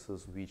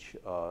processes which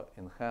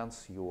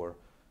enhance your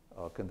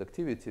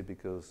conductivity,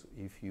 because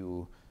if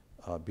you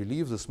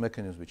believe this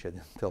mechanism, which I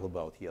didn't tell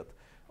about yet,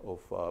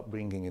 of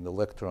bringing an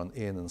electron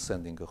in and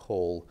sending a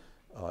hole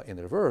in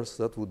reverse,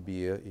 that would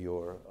be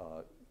your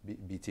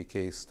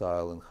BTK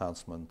style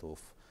enhancement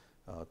of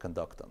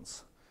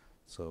conductance.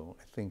 So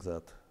I think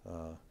that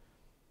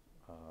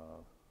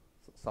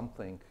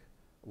something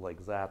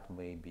like that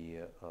may be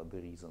the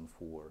reason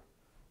for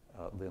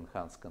the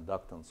enhanced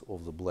conductance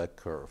of the black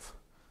curve.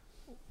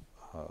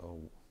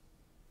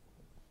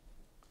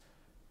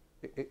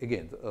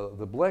 Again,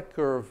 the black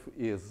curve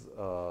is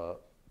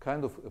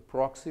kind of a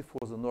proxy for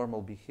the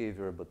normal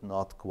behavior, but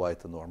not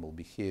quite a normal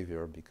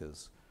behavior,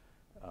 because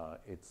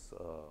it's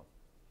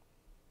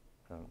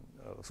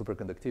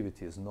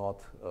superconductivity is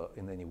not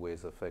in any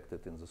ways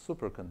affected in the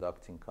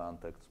superconducting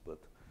contacts,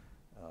 but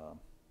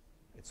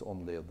it's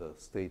only the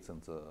states in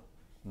the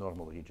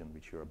normal region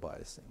which you are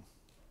biasing.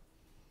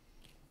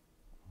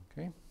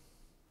 Okay.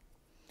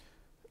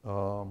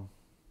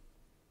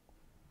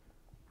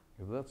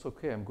 If that's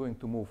okay, I'm going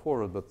to move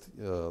forward, but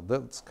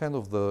that's kind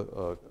of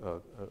the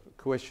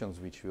questions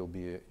which will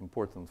be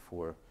important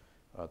for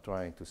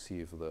trying to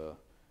see if the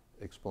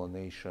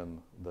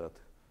explanation that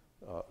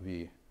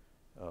we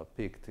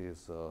picked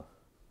is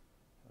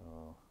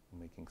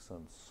making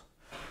sense.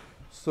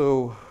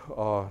 So,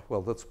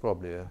 well, that's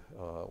probably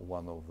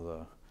one of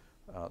the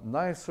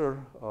nicer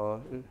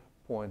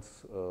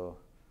points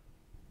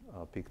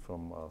picked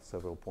from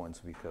several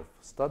points we have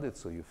studied.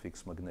 So you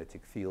fix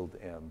magnetic field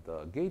and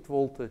gate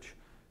voltage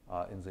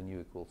in the nu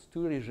equals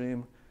 2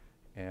 regime,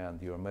 and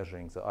you're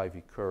measuring the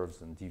IV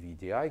curves and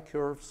DVDI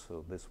curves.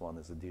 So this one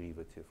is a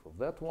derivative of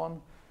that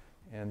one.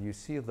 And you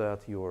see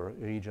that your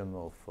region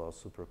of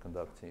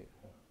superconducting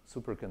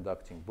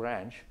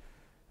branch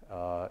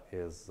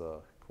is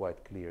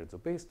quite clear at the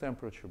base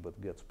temperature, but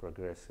gets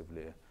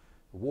progressively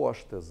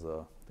washed as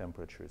the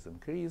temperature is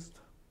increased.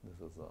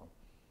 This is a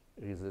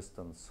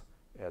resistance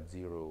at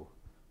 0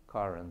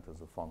 current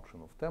as a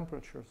function of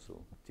temperature.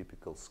 So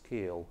typical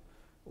scale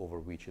over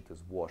which it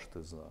is washed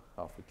is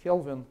half a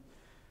Kelvin.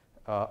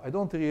 I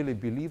don't really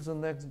believe the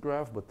next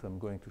graph, but I'm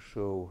going to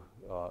show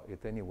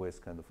it anyways,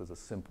 kind of as a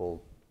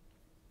simple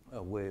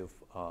way of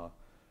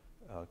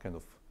kind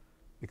of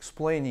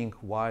explaining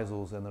why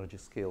those energy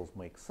scales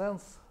make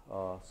sense.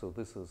 So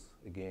this is,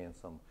 again,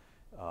 some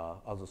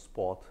other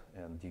spot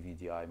and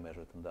DVDI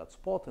measured in that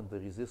spot, and the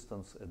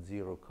resistance at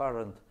 0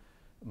 current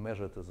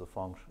measured as a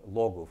function,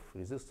 log of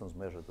resistance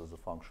measured as a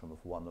function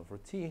of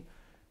 1/t,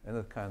 and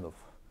it kind of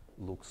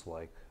looks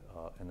like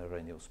an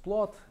Arrhenius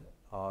plot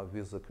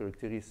with the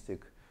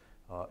characteristic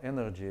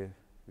energy,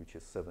 which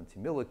is 70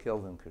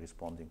 millikelvin,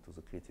 corresponding to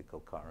the critical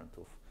current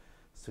of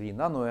 3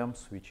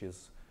 nanoamps, which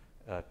is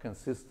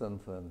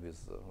consistent and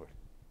with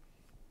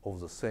of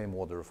the same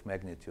order of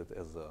magnitude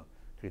as the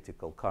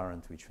critical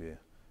current which we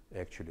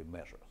actually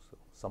measure. So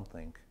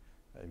something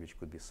which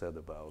could be said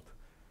about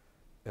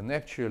an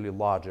actually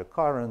larger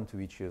current,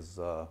 which is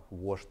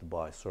washed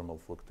by thermal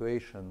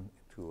fluctuation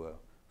to a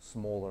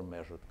smaller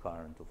measured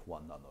current of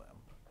 1 nanoamp.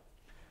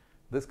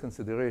 This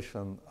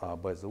consideration,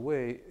 by the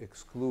way,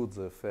 excludes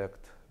the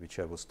effect which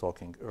I was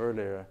talking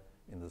earlier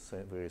in the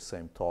very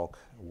same talk,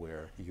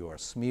 where you are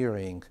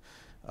smearing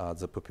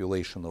the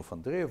population of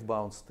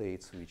Andreev-bound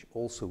states, which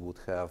also would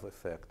have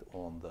effect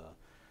on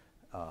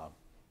the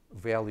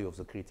value of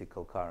the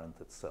critical current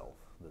itself.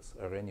 This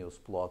Arrhenius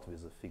plot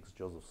with a fixed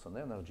Josephson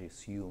energy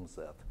assumes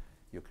that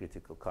your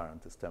critical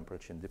current is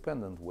temperature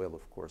independent. Well,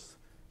 of course,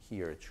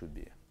 here it should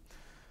be.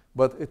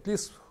 But at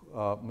least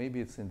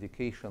maybe it's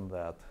indication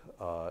that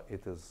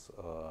it is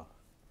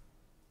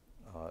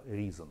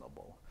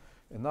reasonable.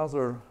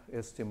 Another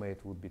estimate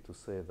would be to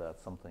say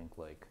that something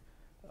like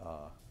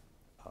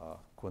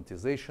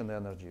quantization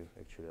energy,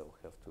 actually I'll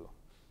have to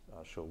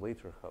show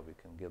later how we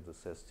can get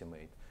this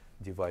estimate,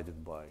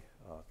 divided by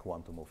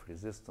quantum of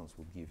resistance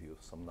would give you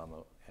some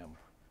nanoamp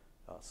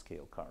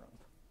scale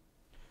current.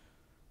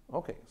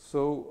 Okay,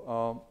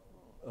 so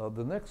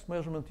the next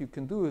measurement you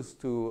can do is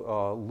to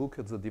look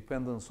at the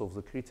dependence of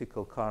the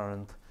critical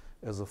current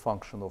as a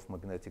function of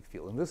magnetic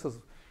field. And this is,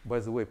 by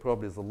the way,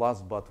 probably the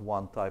last but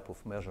one type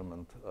of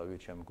measurement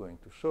which I'm going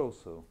to show.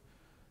 So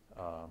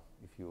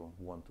if you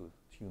want to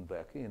tune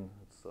back in,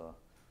 it's a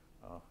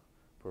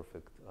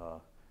perfect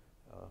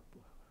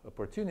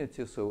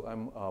opportunity. So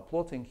I'm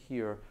plotting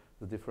here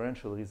the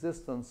differential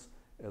resistance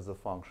as a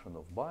function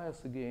of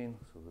bias again.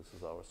 So this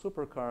is our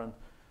supercurrent,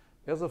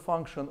 as a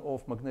function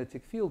of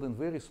magnetic field in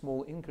very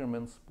small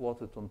increments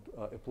plotted on,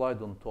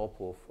 applied on top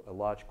of a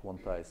large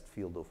quantized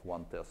field of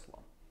 1 Tesla.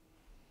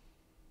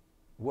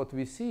 What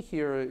we see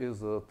here is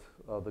that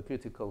the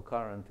critical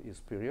current is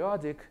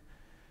periodic,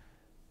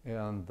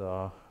 and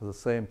the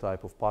same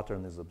type of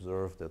pattern is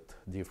observed at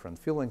different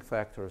filling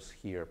factors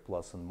here,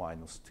 plus and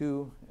minus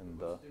 2, and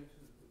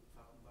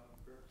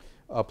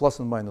plus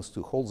and minus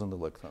 2 holes and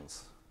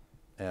electrons.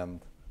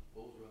 And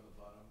Holes are on the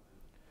bottom.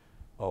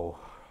 oh,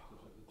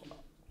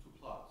 Two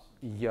plots.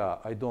 yeah,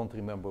 I don't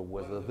remember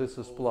whether this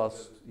is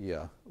plus.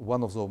 Yeah,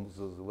 one of those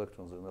is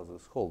electrons and another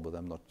is hole, but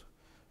I'm not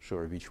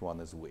sure which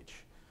one is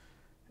which.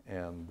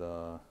 And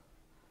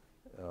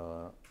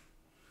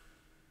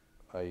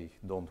I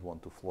don't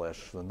want to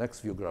flash the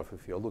next view graph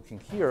if you're looking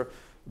here,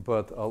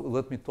 but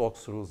let me talk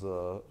through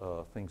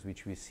the things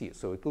which we see.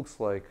 So it looks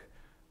like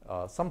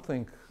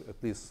something,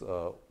 at least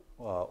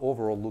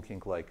overall,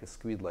 looking like a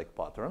squid-like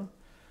pattern.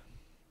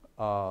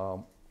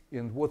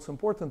 And what's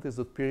important is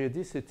that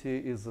periodicity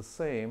is the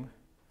same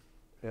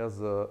as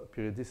the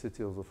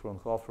periodicity of the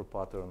Fraunhofer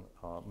pattern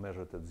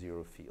measured at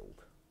zero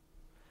field,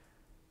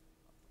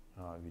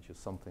 which is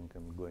something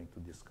I'm going to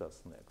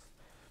discuss next.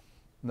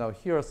 Now,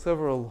 here are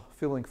several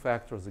filling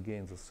factors,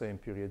 again, the same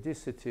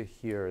periodicity.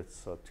 Here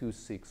it's 2,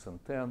 6, and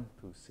 10,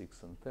 2,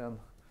 6, and 10.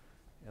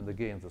 And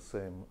again, the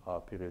same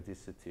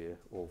periodicity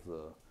of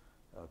the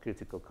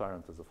critical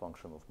current as a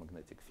function of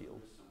magnetic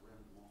field.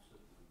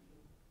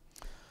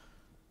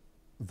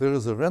 There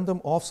is a random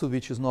offset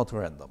which is not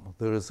random.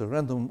 There is a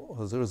random,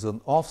 there is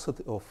an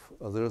offset of,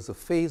 there is a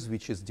phase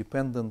which is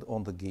dependent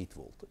on the gate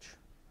voltage,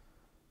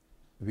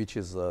 which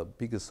is the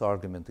biggest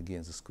argument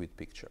against the squid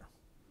picture.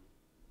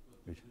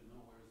 Do you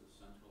know where is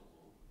the central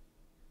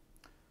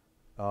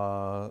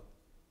lobe?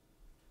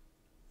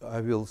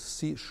 I will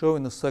show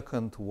in a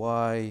second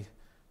why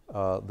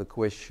the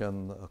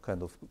question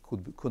kind of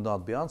could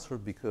not be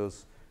answered,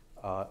 because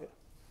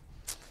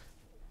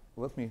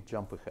let me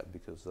jump ahead,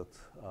 because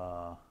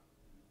that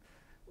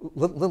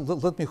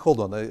let me hold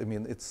on. I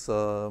mean, it's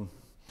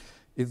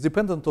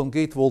dependent on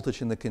gate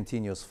voltage in a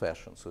continuous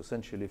fashion. So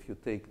essentially, if you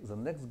take the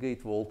next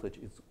gate voltage,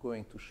 it's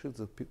going to shift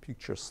the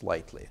picture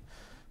slightly.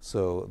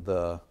 So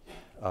the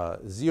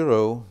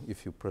 0,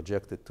 if you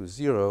project it to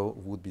 0,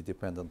 would be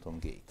dependent on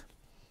gate.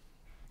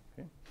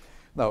 Okay.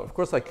 Now, of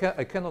course, I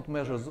cannot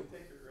measure. Take your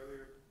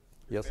earlier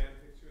Yes. band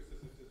pictures.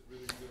 This is just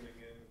really zooming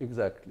in.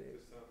 Exactly.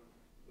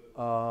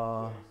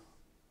 To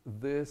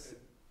This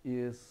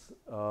is.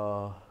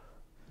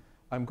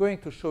 I'm going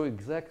to show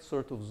exact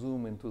sort of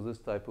zoom into this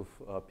type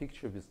of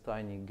picture with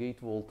tiny gate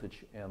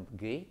voltage and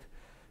gate.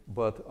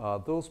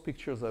 But those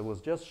pictures I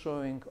was just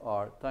showing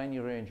are tiny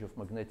range of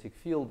magnetic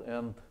field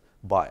and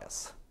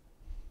bias.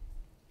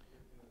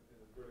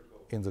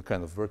 In the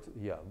kind of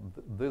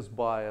this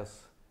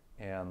bias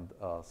and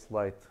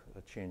slight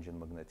change in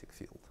magnetic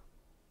field.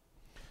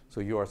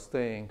 So you are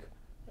staying,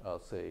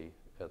 say,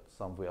 at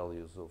some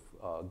values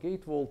of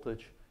gate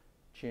voltage,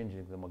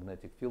 changing the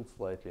magnetic field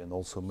slightly, and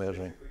also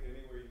measuring.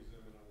 anywhere you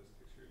zoom in on this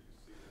picture,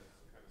 you see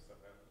that kind of stuff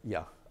happen.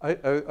 Yeah,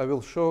 I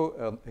will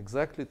show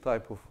exactly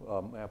type of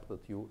map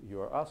that you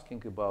are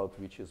asking about,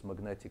 which is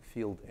magnetic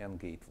field and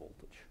gate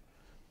voltage,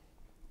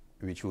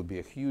 which would be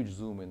a huge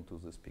zoom into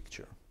this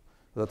picture.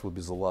 That would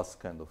be the last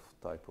kind of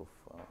type of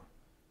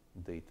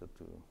data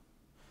to.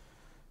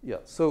 Yeah,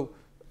 so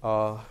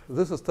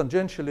this is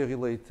tangentially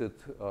related.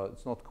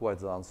 It's not quite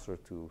the answer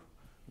to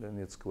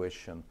Leonid's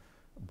question,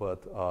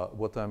 but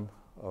what I'm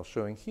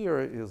showing here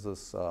is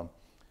this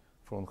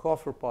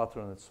Fraunhofer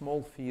pattern at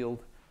small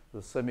field,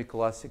 the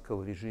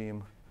semi-classical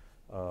regime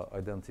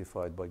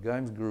identified by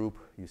Gimes group.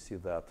 You see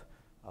that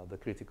the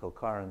critical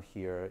current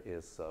here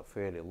is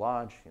fairly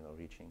large,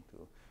 reaching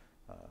to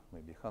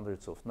maybe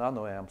hundreds of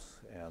nanoamps.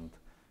 And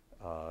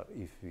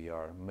if we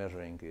are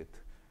measuring it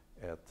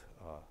at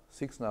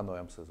 6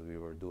 nanoamps, as we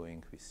were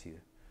doing, we see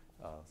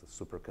the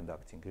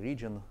superconducting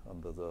region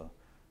under the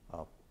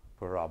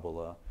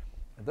parabola.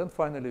 And then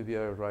finally, we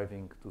are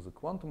arriving to the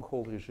quantum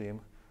Hall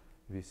regime.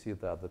 We see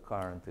that the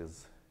current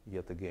is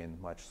yet again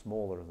much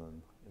smaller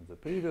than in the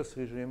previous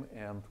regime.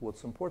 And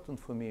what's important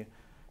for me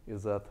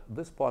is that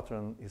this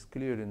pattern is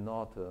clearly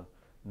not a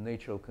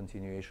natural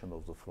continuation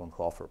of the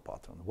Fraunhofer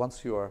pattern.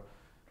 Once you are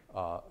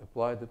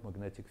applied the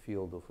magnetic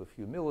field of a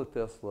few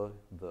millitesla,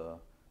 the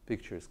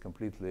picture is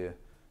completely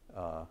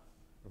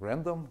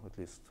random, at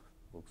least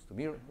looks to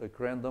me like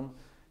random.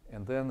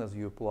 And then as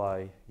you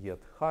apply yet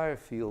higher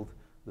field,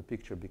 the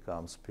picture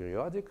becomes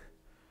periodic.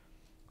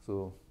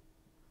 So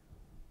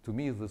to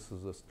me, this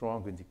is a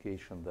strong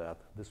indication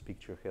that this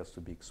picture has to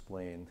be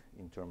explained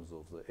in terms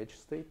of the edge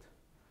state.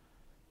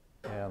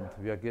 And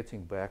we are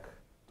getting back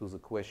to the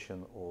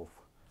question of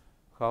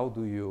how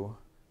do you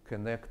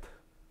connect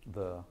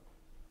the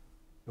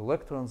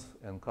electrons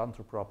and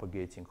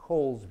counterpropagating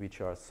holes,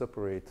 which are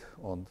separated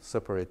on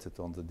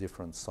the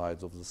different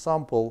sides of the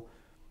sample,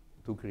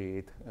 to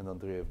create an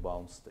Andreev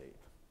bound state.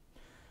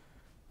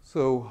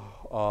 So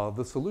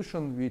the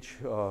solution, which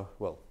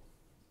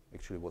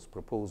actually was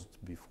proposed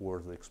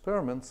before the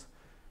experiments,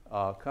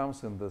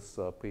 comes in this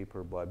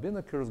paper by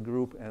Binecker's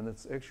group, and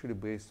it's actually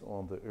based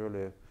on the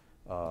earlier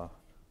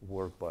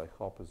work by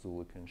Hoppe,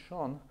 Zulik, and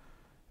Sean,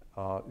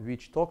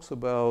 which talks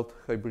about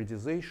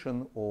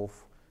hybridization of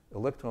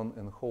electron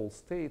and hole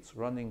states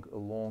running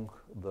along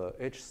the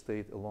edge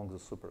state along the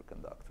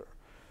superconductor.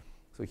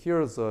 So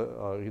here is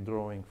a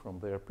redrawing from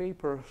their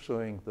paper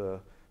showing the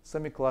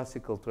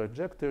semi-classical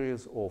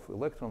trajectories of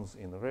electrons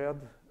in red,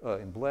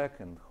 in black,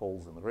 and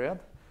holes in red.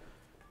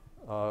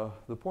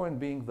 The point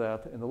being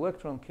that an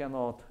electron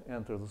cannot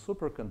enter the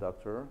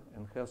superconductor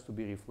and has to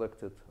be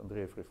reflected,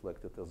 Andreev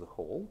reflected as a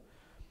hole.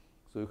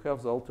 So you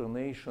have the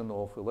alternation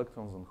of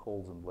electrons and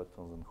holes and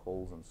electrons and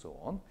holes and so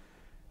on,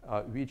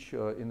 which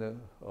in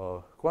a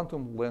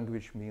quantum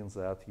language means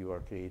that you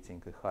are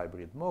creating a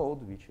hybrid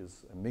mode, which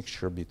is a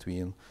mixture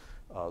between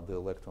the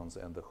electrons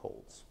and the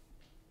holes.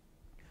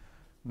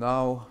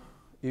 Now,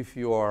 if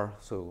you are,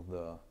 so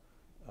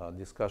the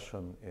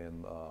discussion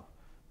in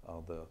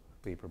the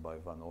paper by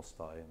Van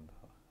Ostay and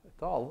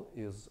et al.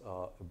 Is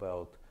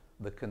about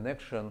the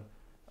connection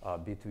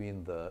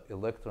between the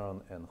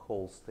electron and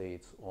hole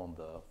states on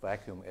the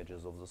vacuum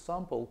edges of the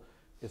sample,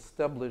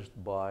 established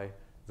by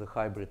the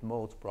hybrid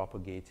modes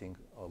propagating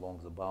along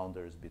the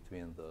boundaries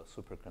between the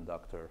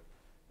superconductor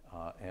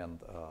and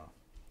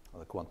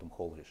the quantum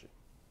Hall regime.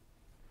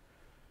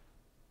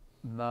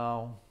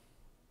 Now,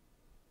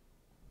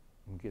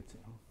 I'm getting,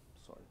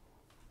 sorry,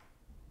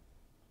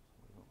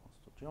 somebody wants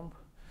to jump.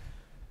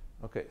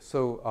 Okay,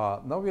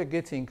 so now we are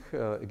getting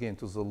again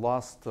to the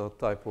last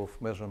type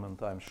of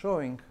measurement I'm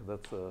showing.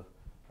 That's a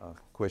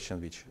question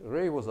which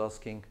Ray was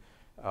asking.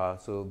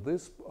 So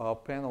these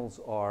panels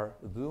are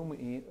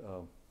zoom-in,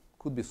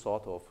 could be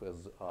thought of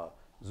as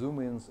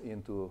zoom-ins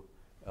into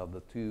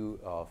the two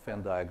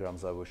Venn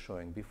diagrams I was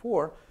showing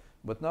before.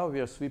 But now we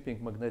are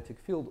sweeping magnetic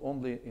field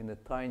only in a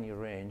tiny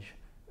range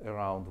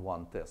around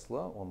 1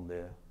 Tesla, only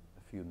a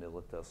few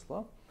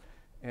millitesla.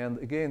 And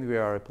again, we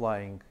are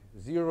applying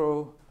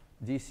 0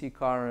 DC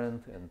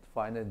current and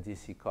finite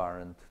DC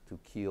current to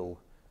kill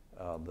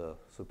the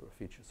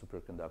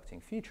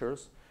superconducting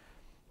features.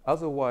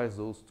 Otherwise,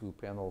 those two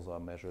panels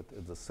are measured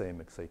at the same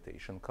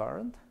excitation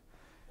current.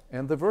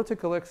 And the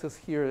vertical axis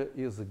here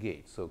is the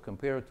gate. So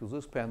compared to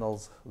these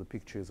panels, the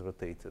picture is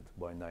rotated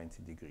by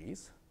 90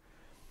 degrees.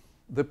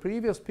 The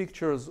previous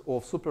pictures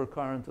of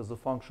supercurrent as a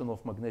function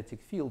of magnetic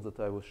field that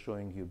I was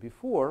showing you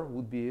before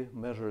would be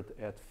measured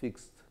at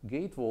fixed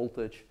gate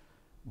voltage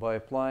by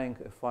applying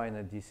a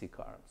finite DC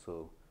current.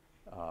 So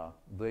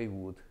they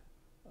would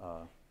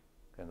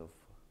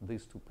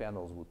these two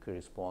panels would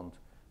correspond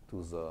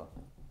to the,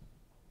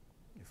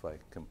 if I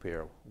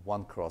compare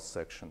one cross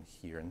section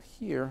here and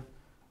here,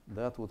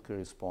 that would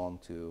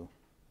correspond to,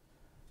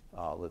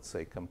 let's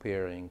say,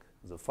 comparing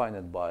the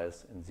finite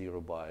bias and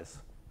zero bias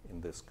in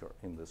this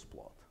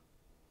plot.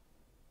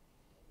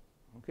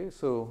 Okay,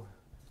 so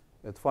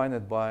at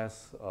finite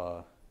bias,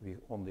 we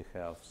only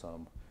have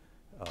some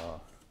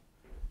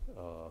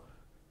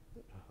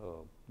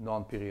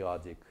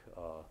non-periodic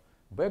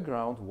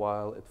background,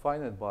 while at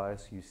finite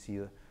bias you see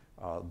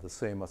the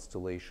same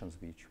oscillations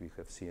which we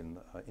have seen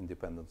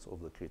independent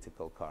of the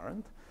critical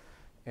current.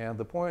 And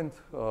the point,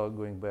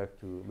 going back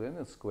to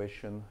Leonid's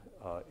question,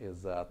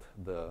 is that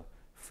the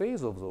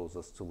phase of those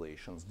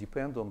oscillations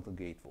depend on the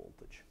gate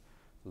voltage.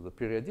 So the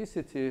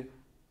periodicity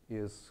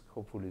is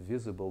hopefully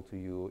visible to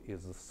you,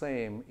 is the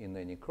same in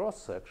any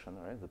cross section,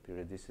 right? The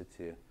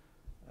periodicity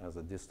as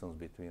a distance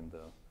between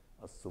the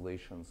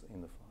oscillations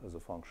as a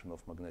function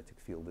of magnetic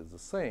field is the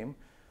same.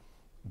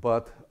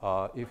 But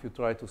if you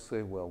try to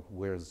say, well,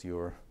 where's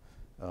your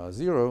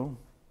zero,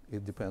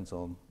 it depends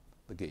on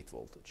the gate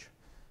voltage.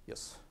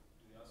 Yes?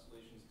 Do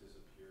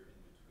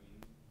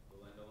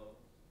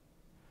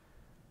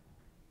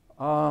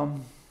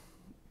Um,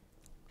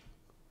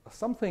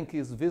 Something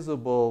is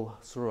visible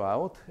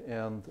throughout,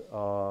 and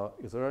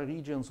there are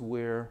regions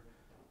where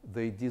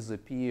they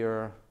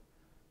disappear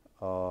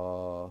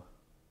to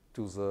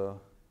the,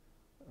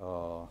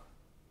 so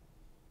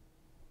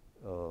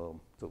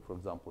for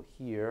example,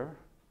 here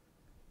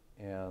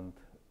and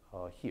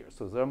here.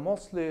 So they're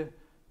mostly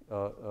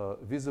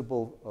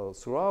visible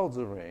throughout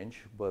the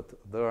range, but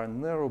there are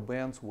narrow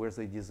bands where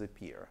they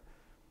disappear.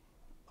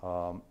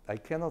 I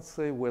cannot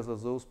say whether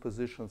those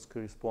positions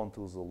correspond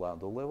to the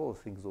Landau level.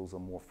 I think those are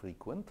more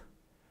frequent.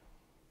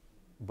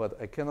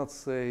 But I cannot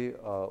say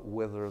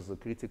whether the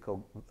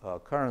critical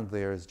current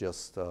there is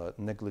just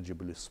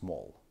negligibly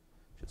small,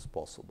 which is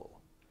possible.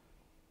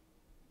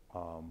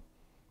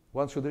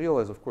 One should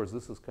realize, of course,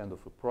 this is kind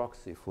of a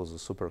proxy for the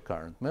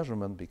supercurrent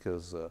measurement,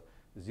 because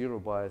zero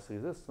bias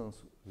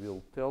resistance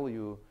will tell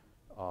you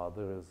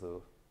there is a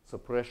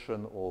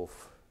suppression of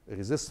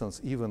resistance,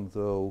 even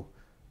though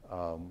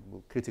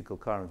critical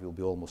current will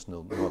be almost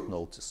not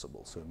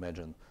noticeable. So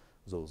imagine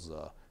those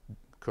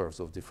curves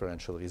of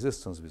differential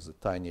resistance with a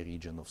tiny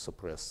region of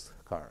suppressed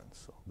current.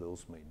 So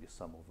those may be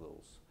some of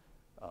those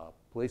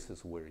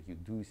places where you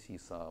do see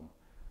some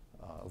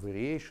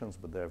variations,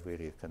 but they're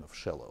very kind of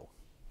shallow.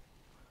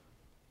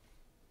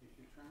 If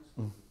you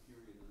translate the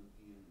period in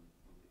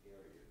the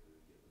area, do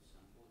you get the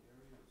sample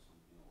area or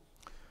something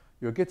else?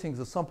 You're getting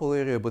the sample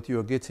area, but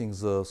you're getting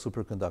the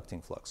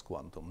superconducting flux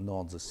quantum,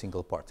 not the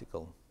single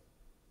particle.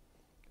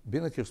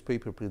 Binecker's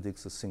paper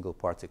predicts a single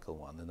particle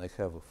one, and I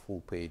have a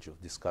full page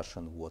of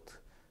discussion what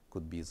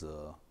could be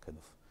the kind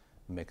of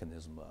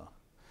mechanism.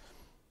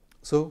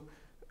 So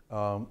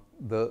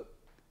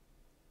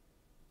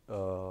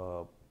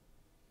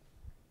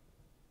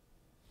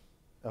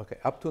okay,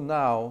 up to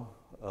now,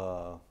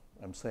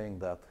 I'm saying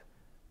that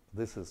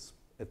this is,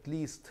 at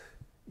least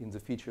in the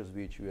features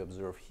which we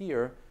observe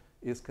here,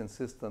 is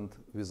consistent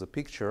with a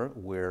picture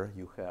where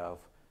you have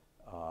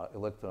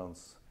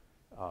electrons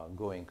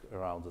going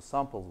around the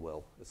sample,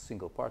 well, as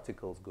single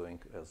particles going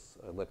as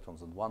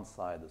electrons on one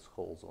side, as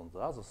holes on the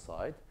other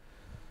side.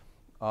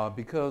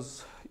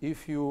 Because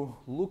if you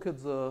look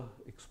at the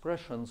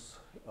expressions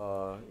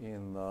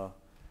in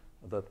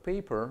that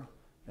paper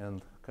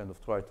and kind of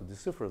try to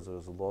decipher,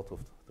 there's a lot of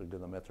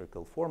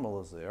trigonometrical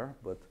formulas there,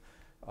 but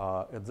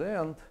at the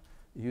end,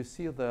 you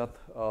see that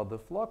the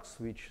flux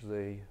which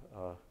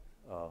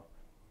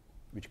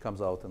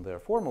comes out in their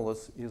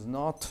formulas is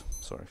not,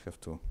 sorry, I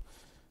have to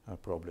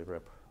probably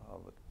wrap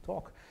the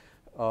talk.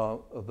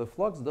 The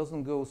flux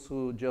doesn't go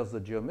through just the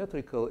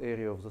geometrical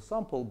area of the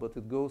sample, but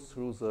it goes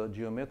through the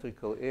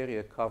geometrical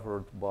area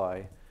covered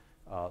by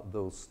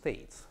those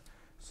states.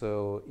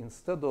 So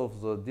instead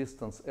of the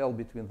distance L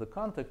between the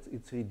contacts,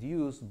 it's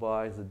reduced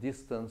by the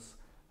distance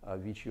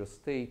which your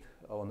state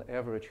on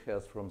average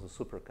has from the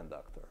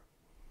superconductor.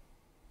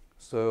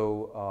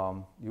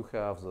 So you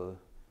have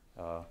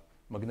the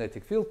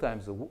magnetic field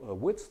times the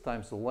width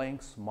times the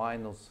length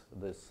minus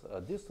this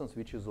distance,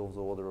 which is of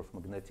the order of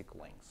magnetic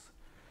length.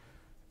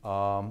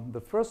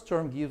 The first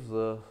term gives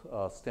the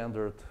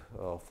standard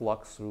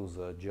flux through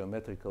the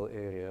geometrical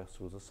area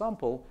through the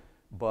sample,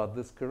 but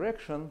this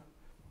correction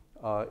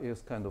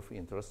is kind of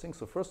interesting.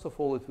 So first of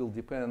all, it will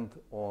depend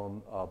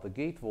on the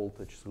gate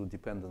voltage through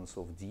dependence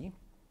of D,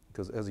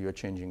 because as you're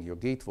changing your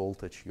gate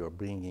voltage, you're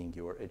bringing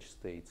your edge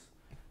states,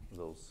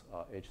 those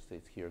edge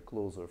states here,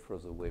 closer,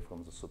 further away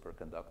from the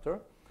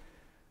superconductor.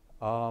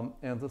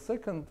 And the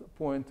second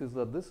point is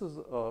that this is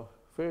a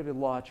fairly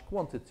large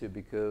quantity,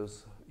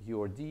 because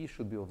your D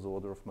should be of the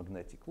order of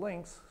magnetic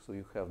length. So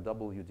you have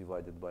W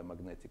divided by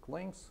magnetic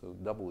length. So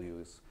W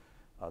is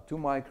 2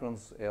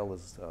 microns, L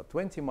is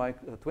 20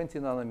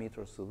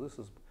 nanometers. So this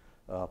is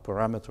a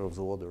parameter of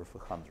the order of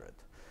 100,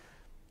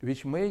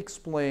 which may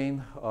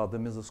explain the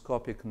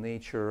mesoscopic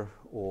nature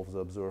of the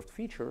observed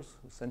features.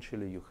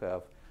 Essentially, you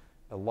have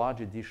a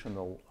large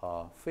additional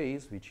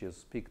phase, which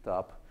is picked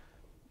up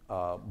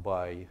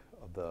by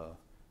the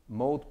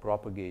mode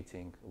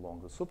propagating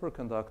along the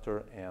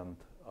superconductor and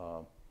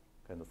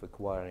kind of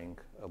acquiring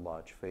a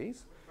large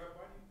phase. But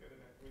why do you get an,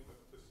 I mean, the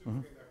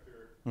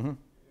superconductor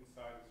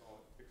inside is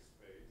all a fixed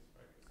phase,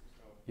 right? Because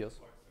there's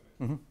no flux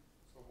in it.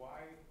 So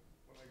why,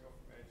 when I go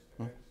from edge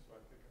to edge, do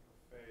I pick up a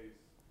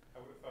phase? I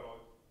would have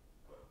thought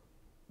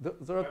the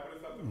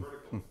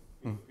vertical,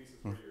 the pieces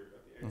where you're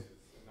at the edges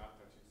and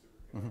not touching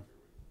superconductor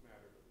would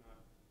matter, but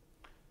not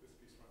this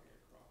piece running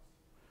across.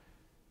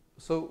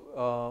 So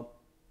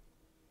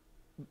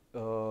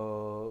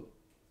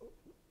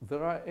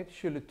there are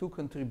actually two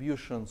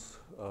contributions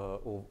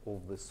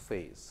of this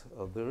phase.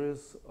 There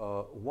is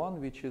one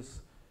which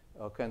is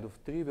kind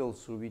of trivial,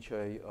 through which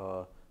I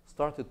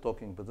started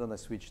talking, but then I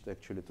switched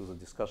actually to the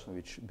discussion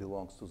which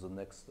belongs to the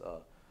next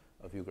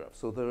view graph.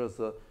 So there is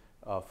a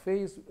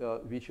phase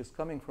which is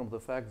coming from the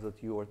fact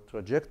that your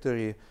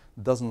trajectory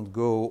doesn't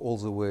go all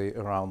the way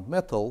around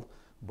metal,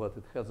 but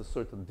it has a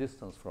certain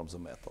distance from the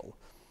metal.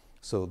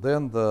 So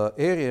then the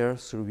area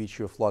through which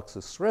your flux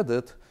is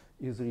threaded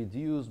is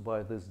reduced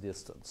by this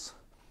distance.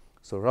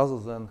 So rather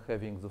than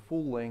having the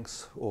full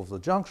length of the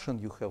junction,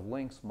 you have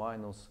length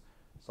minus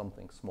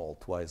something small,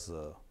 twice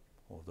the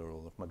order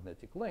of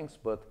magnetic length.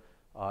 But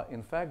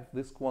in fact,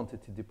 this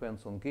quantity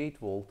depends on gate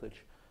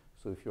voltage.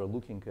 So if you're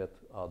looking at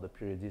the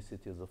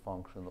periodicity as a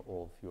function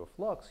of your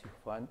flux,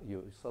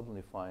 you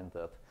suddenly find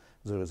that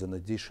there is an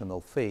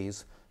additional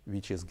phase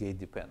which is gate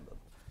dependent.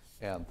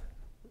 And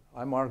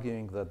I'm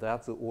arguing that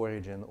that's the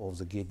origin of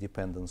the gate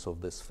dependence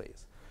of this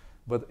phase.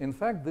 But in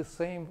fact, this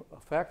same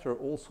factor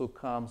also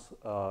comes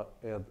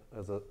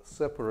as a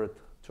separate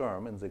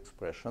term in the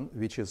expression,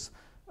 which is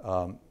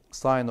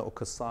sine or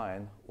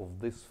cosine of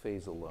this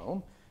phase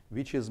alone,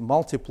 which is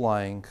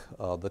multiplying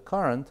the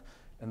current.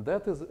 And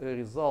that is a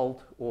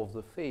result of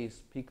the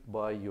phase picked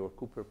by your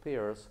Cooper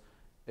pairs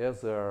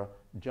as they're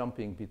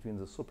jumping between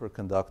the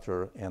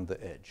superconductor and the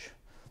edge.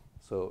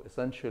 So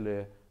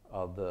essentially,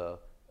 the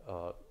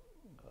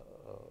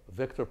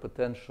vector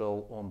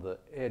potential on the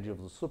edge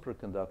of the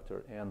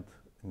superconductor and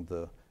in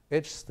the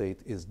edge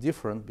state is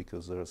different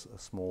because there's a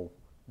small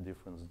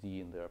difference d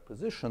in their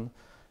position.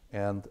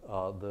 And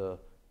the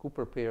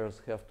Cooper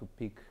pairs have to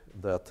pick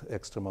that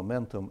extra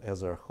momentum as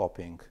they're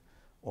hopping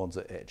on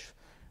the edge.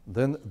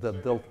 Then the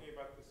so delta. Thinking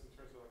about this in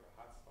terms of like a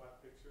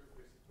hotspot picture,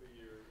 basically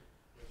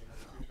when you have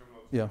two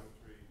terminal Yeah.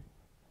 geometry,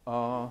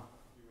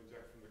 you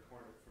inject from the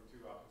corner, from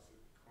two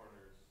opposite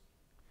corners,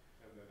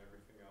 and then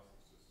everything else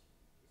is just,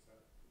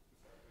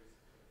 is that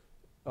basically?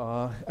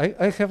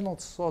 I have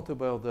not thought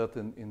about that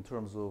in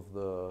terms of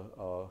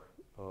the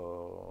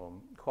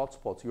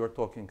hotspots. You're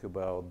talking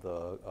about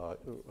the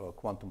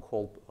quantum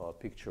Hall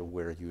picture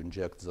where you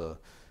inject the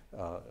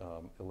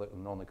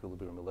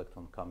non-equilibrium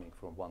electron coming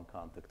from one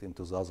contact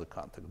into the other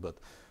contact. But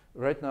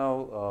right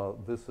now,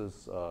 this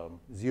is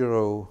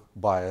zero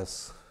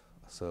bias,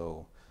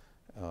 so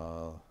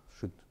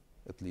should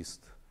at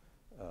least,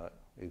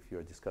 if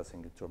you're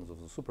discussing in terms of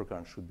the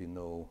supercurrent, should be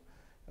no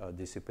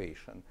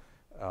dissipation.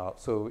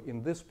 So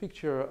in this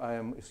picture, I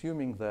am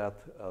assuming that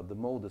the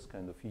mode is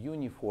kind of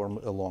uniform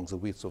along the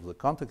width of the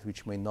contact,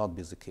 which may not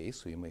be the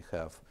case. So you may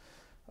have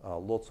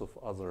lots of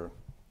other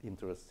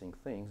interesting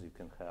things. You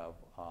can have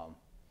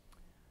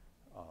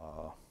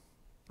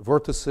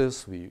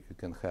vertices. You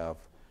can have,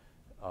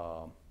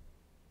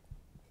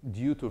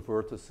 due to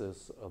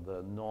vertices,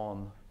 the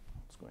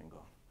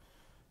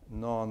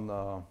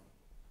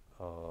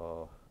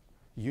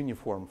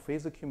non-uniform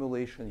phase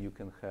accumulation. You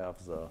can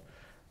have the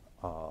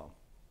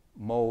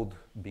mode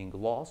being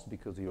lost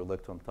because your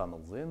electron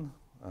tunnels in.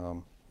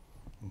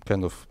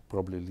 Kind of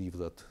probably leave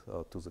that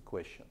to the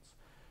questions.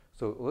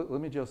 So let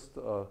me just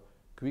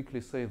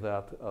quickly say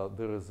that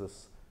there is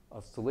this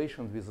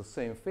oscillation with the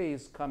same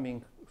phase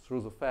coming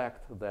through the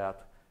fact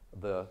that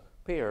the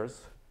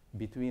pairs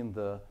between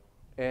the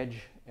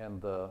edge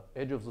and the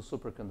edge of the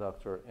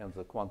superconductor and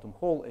the quantum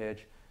Hall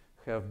edge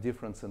have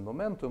difference in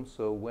momentum.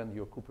 So when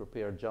your Cooper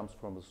pair jumps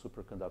from the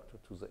superconductor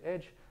to the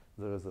edge,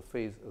 there is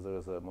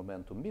a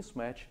momentum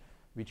mismatch,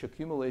 which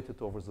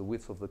accumulated over the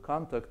width of the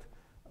contact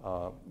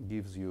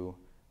gives you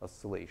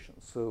oscillation.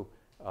 So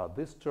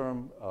this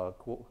term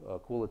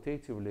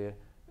qualitatively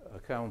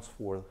accounts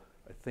for,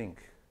 I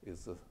think,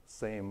 is the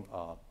same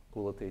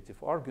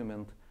qualitative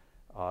argument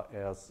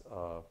as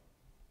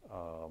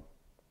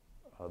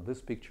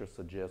this picture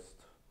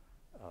suggests.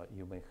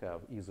 You may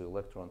have either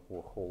electron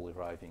or hole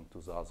arriving to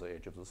the other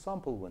edge of the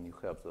sample. When you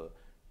have the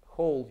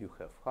hole, you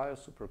have higher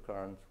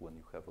supercurrent. When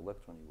you have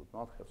electron, you would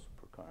not have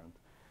supercurrent.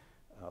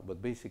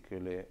 But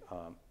basically,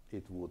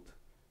 it would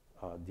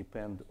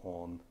depend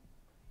on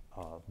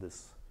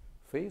this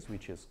phase,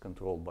 which is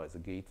controlled by the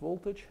gate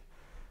voltage.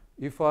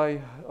 If I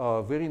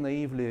very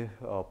naively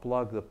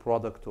plug the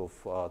product of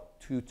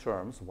two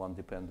terms, one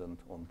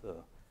dependent on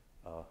the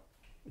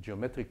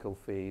geometrical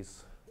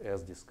phase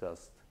as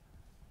discussed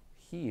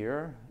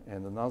here,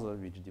 and another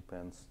which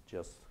depends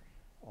just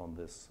on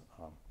this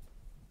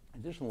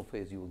additional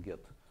phase, you will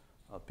get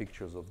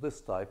pictures of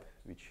this type,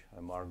 which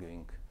I'm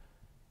arguing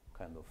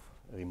kind of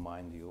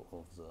remind you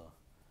of the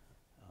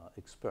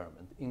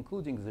experiment,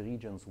 including the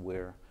regions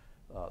where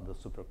the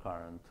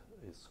supercurrent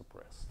is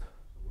suppressed.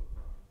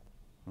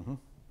 Mm-hmm.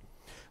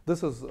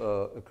 This is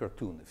a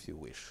cartoon, if you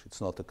wish. It's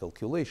not a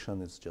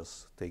calculation. It's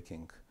just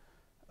taking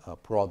a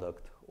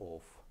product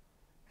of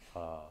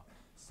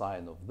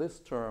sine of this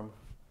term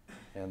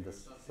and the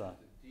sine.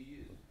 The D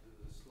is,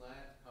 the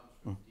slant comes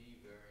from D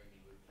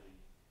varying with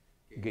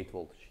the Gate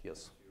voltage,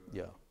 yes.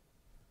 Yeah.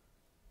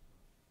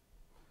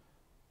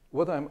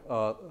 What I'm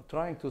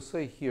trying to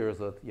say here is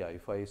that, yeah,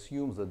 if I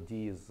assume that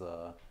D is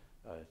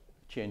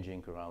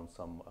changing around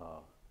some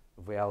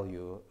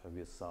value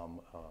with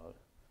some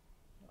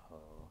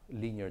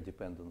linear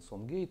dependence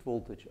on gate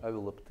voltage, I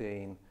will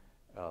obtain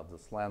the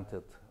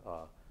slanted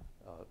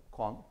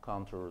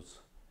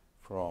contours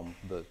from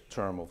the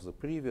term of the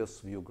previous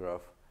view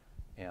graph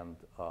and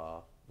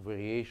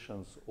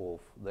variations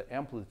of the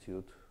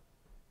amplitude,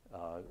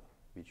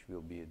 which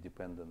will be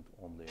dependent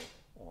only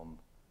on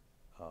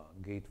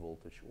gate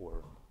voltage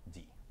or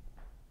D.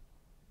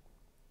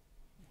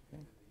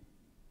 Okay.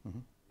 The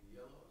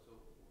yellow, so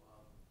in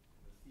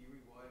the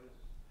theory,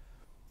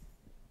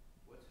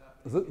 what's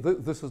happening?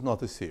 This is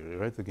not a theory,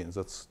 right? Again,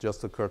 that's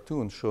just a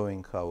cartoon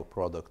showing how a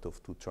product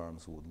of two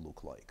terms would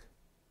look like.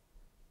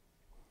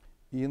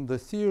 In the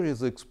theory,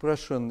 the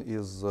expression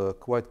is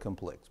quite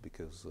complex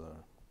because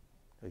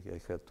I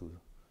had to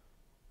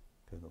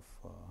kind of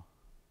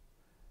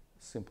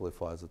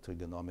simplify the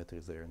trigonometry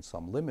there in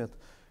some limit.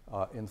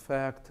 In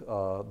fact,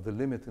 the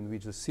limit in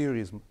which the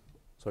series,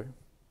 sorry? Okay,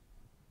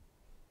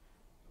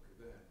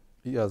 go ahead.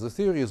 Yeah, the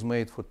theory is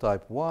made for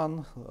type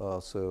 1,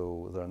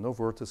 so there are no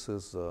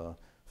vertices.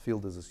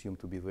 Field is assumed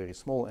to be very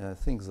small, and I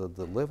think that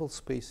the level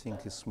spacing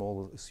is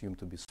assumed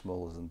to be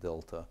smaller than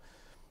delta.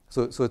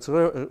 So it's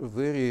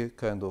very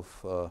kind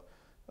of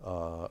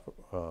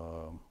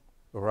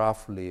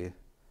roughly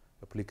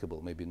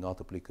applicable, maybe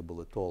not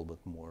applicable at all,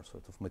 but more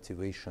sort of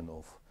motivation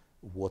of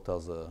what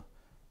are the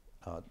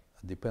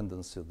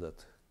dependencies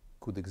that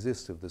could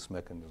exist if this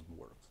mechanism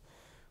works.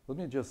 Let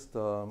me just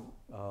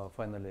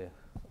finally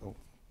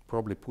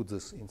probably put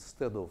this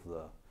instead of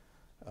the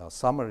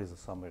summary. The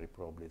summary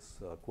probably is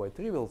quite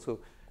trivial. So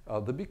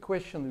the big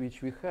question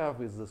which we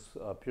have is this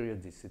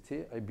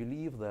periodicity. I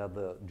believe that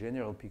the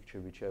general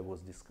picture which I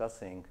was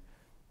discussing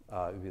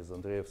with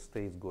Andreev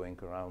states going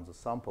around the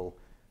sample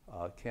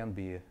can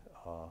be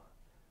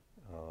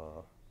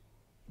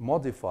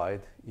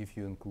modified if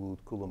you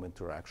include Coulomb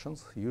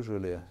interactions.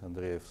 Usually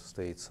Andreev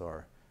states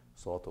are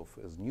thought of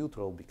as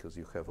neutral because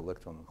you have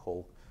electron and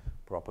hole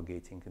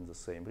propagating in the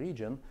same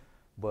region.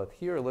 But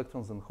here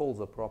electrons and holes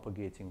are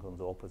propagating on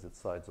the opposite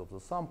sides of the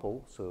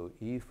sample. So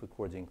if,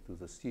 according to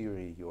the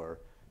theory, you are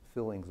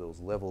filling those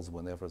levels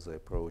whenever they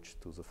approach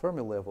to the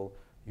Fermi level,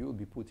 you would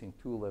be putting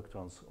 2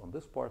 electrons on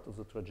this part of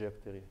the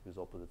trajectory with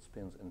opposite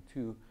spins and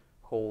 2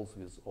 holes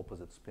with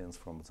opposite spins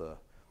from the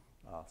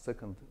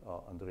second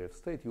Andreev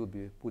state. You would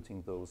be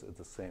putting those at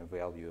the same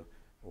value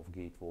of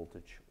gate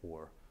voltage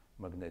or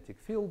magnetic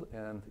field.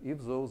 And if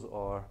those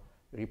are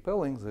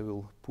repelling, they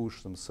will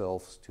push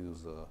themselves to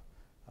the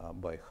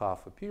by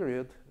half a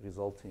period,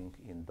 resulting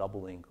in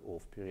doubling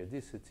of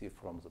periodicity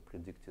from the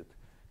predicted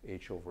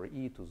h over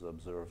e to the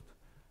observed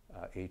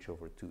h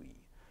over 2e.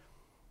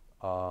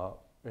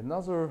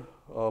 Another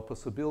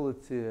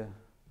possibility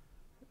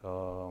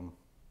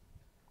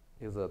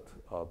is that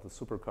the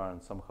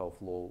supercurrent somehow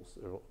flows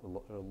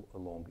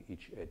along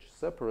each edge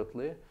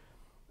separately,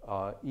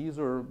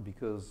 either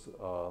because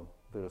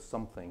there is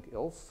something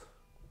else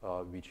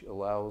which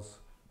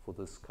allows for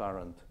this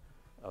current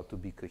to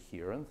be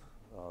coherent.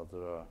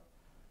 There are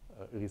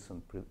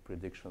recent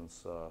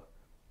predictions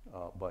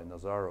by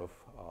Nazarov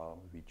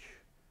which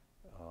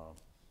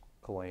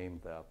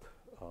claim that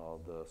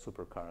the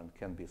supercurrent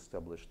can be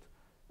established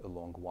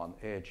along one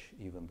edge,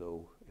 even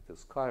though it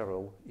is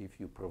chiral, if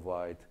you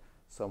provide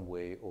some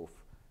way of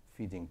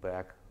feeding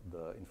back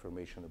the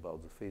information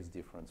about the phase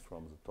difference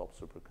from the top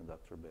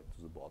superconductor back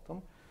to the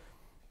bottom.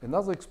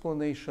 Another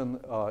explanation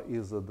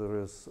is that there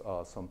is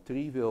some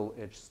trivial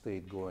edge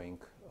state going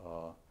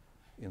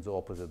in the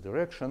opposite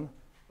direction,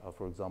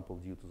 for example,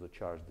 due to the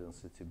charge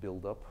density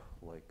buildup,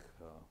 like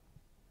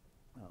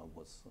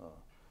was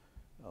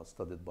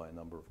studied by a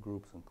number of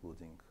groups,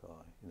 including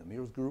in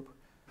Amir's group.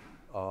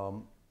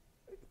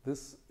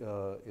 This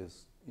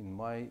is, in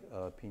my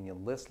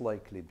opinion, less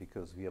likely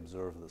because we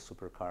observe the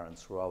supercurrent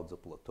throughout the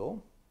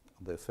plateau.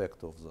 The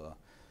effect of the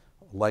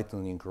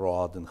lightning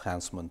rod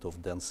enhancement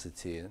of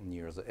density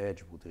near the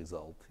edge would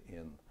result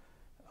in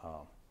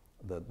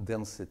the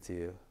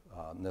density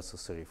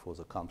necessary for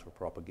the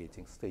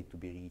counter-propagating state to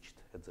be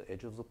reached at the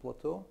edge of the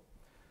plateau.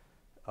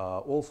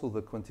 Also,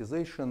 the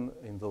quantization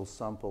in those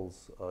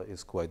samples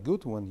is quite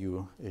good when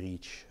you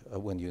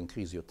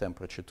increase your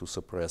temperature to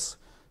suppress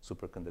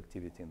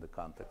superconductivity in the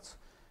contacts.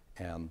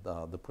 And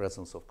the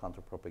presence of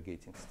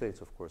counter-propagating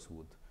states, of course,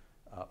 would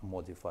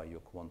modify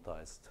your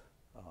quantized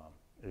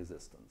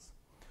resistance.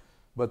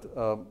 But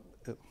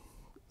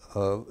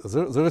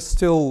there is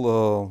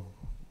still,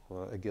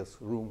 I guess,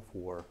 room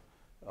for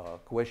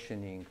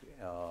questioning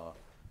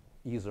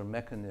either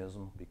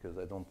mechanism, because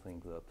I don't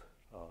think that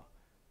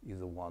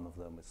either one of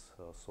them is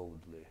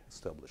solidly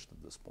established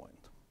at this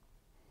point.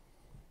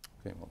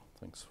 Okay, well,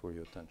 thanks for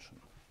your attention.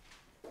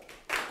 So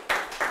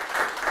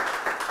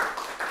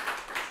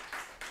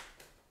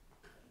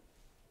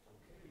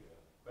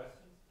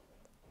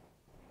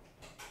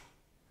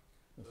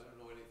I don't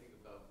know anything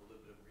about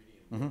molybdenum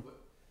rhenium. Mm-hmm.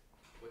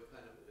 What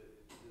kind of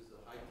is a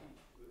high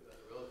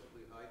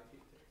relatively high TC,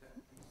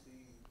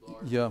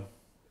 large? Yeah.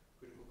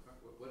 Critical current.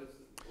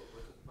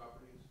 What's its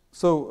properties?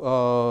 So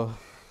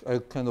I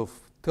kind of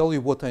tell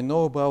you what I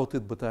know about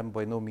it, but I'm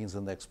by no means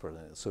an expert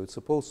in it. So it's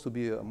supposed to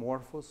be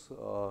amorphous.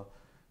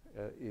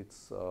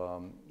 It's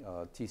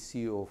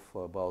TC of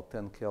about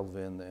 10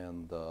 Kelvin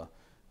and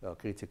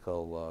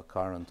critical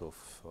current of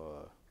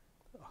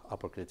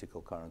upper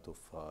critical current of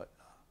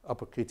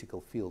upper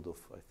critical field of,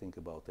 I think,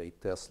 about 8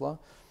 Tesla.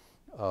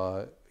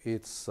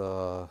 It's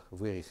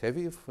very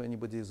heavy if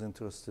anybody is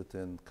interested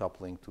in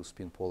coupling to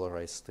spin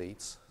polarized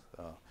states.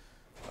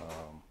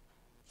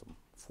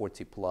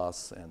 40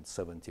 plus and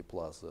 70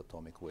 plus the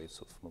atomic weights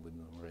of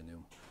molybdenum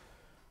uranium.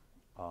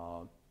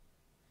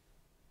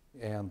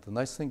 And the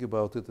nice thing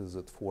about it is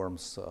it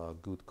forms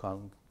good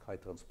high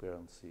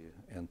transparency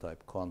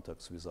n-type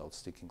contacts without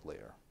sticking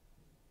layer.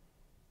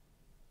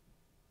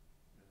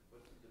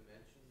 What's the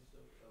dimensions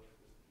of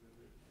the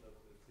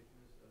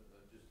thickness?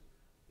 Just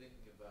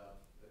thinking about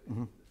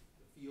the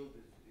field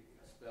is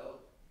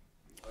expelled.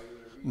 Are you in a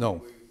region No.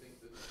 where you think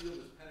that the field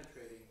is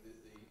penetrating the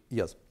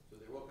Yes. So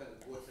there are all kinds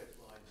of vortex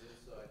lines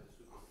inside the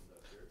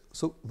superconductor.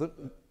 So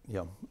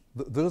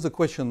there is a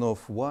question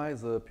of why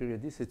the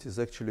periodicity is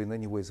actually in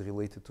any ways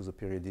related to the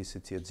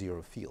periodicity at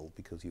zero field,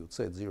 because you would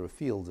say at zero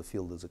field the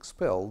field is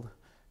expelled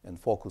and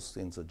focused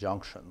in the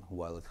junction,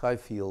 while at high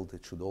field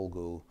it should all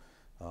go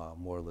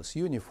more or less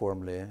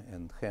uniformly,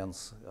 and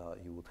hence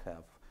you would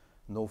have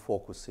no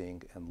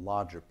focusing and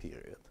larger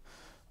period.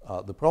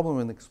 The problem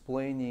in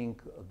explaining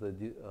the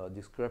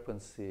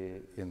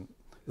discrepancy in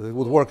it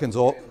would work in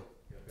the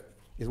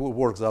it would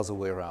work the other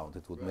way around.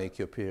 It would make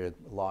your period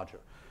larger.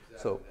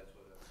 Exactly, So, that's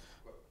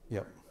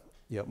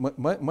yeah.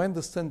 My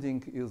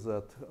understanding is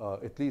that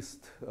at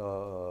least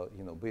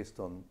based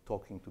on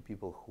talking to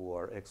people who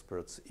are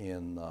experts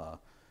in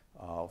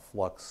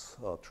flux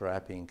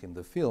trapping in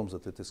the films,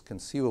 that it is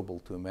conceivable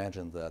to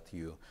imagine that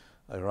you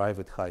arrive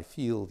at high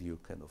field, you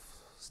kind of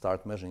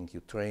start measuring, you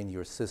train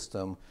your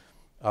system.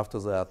 After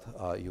that,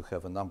 you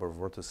have a number of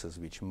vortices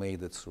which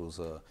made it through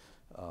the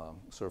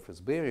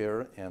surface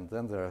barrier, and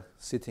then they're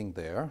sitting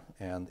there,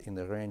 and in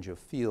a range of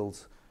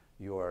fields,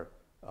 you are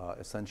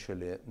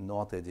essentially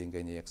not adding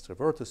any extra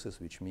vertices,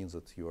 which means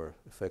that you are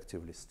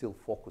effectively still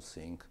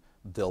focusing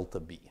delta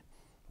B,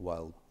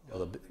 while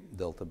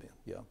delta B,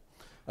 yeah.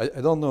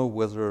 I don't know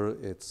whether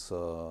it's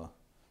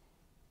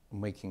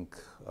making,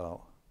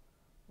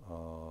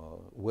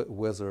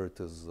 whether it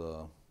is,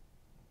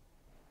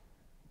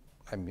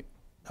 I'm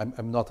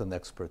not an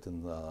expert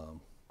in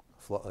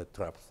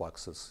trap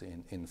fluxes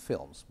in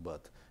films,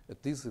 but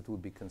at least it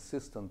would be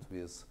consistent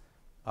with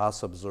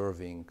us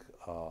observing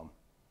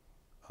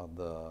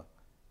the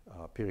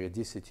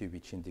periodicity,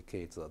 which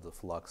indicates that the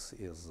flux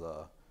is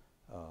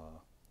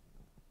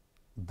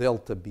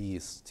delta B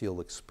is still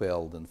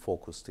expelled and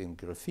focused in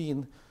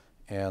graphene,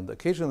 and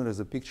occasionally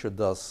the picture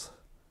does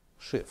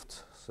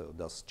shift, so it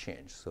does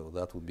change. So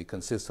that would be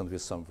consistent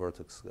with some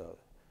vertex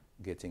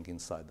getting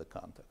inside the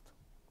contact.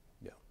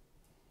 Yeah.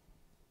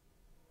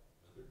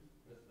 Does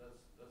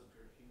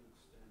graphene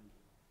extend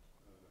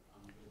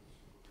onto the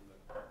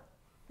superconductor?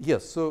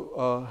 Yes,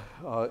 so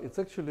it's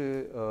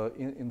actually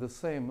in the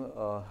same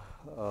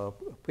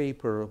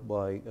paper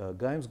by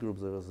Geim's group,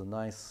 there is a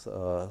nice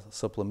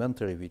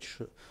supplementary which,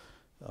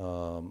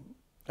 I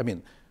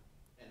mean,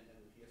 And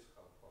yes,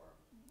 how far?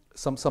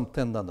 some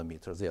 10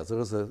 nanometers, yeah. There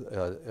is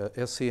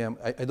a SEM,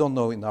 I don't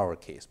know in our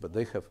case, but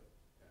they have,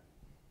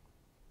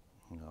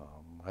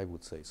 I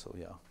would say so,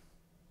 yeah.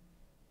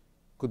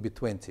 Could be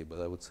 20, but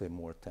I would say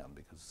more 10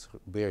 because it's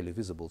barely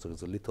visible. There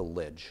is a little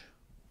ledge.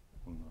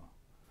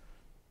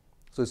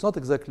 So it's not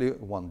exactly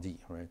 1D,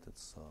 right?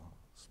 It's a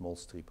small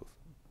strip of.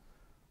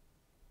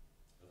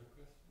 Other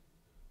question?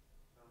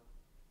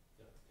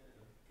 Yeah.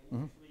 Can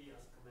you actually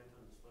comment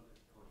on this one, the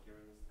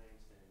coherence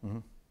things and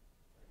and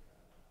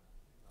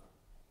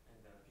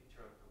the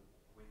picture of the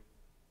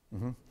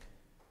width?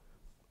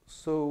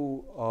 So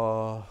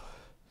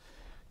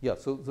yeah,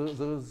 so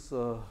there is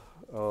a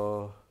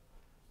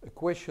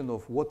question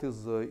of what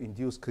is the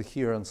induced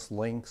coherence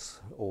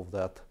length of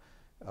that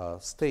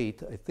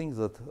state. I think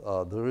that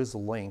there is a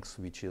length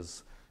which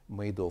is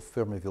made of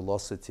Fermi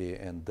velocity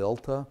and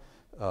delta.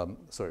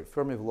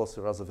 Fermi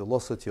velocity, rather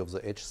velocity of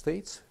the edge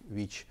states,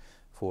 which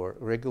for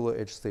regular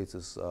edge states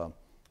is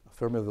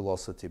Fermi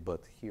velocity,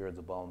 but here at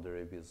the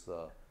boundary with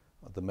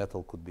the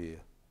metal could be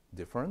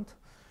different.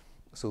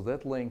 So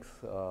that length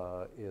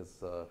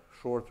is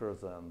shorter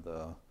than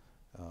the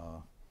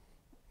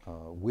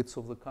width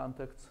of the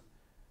contacts.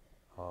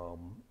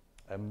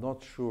 I'm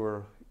not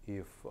sure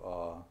if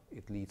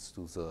it leads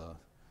to the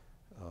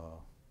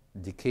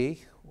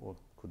decay, or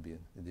could be an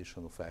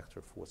additional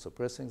factor for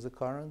suppressing the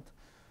current.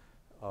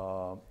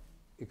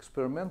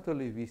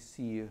 Experimentally, we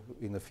see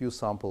in a few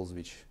samples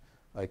which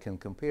I can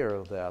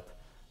compare that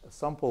a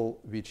sample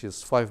which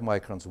is 5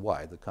 microns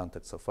wide, the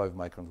contacts are 5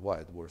 microns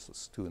wide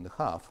versus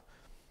 2.5,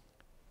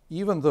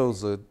 even though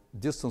the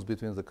distance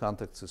between the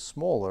contacts is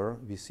smaller,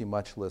 we see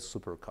much less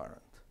supercurrent.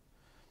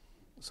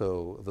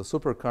 So the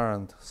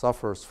supercurrent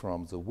suffers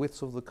from the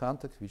width of the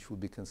contact, which would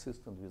be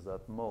consistent with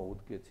that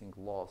mode getting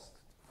lost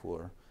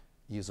for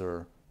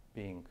either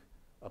being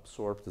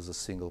absorbed as a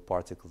single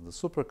particle in the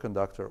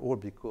superconductor or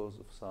because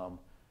of some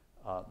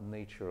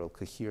natural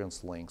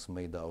coherence lengths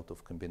made out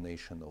of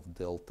combination of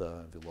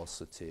delta,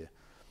 velocity.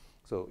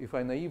 So if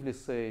I naively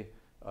say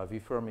V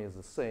Fermi is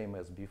the same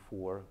as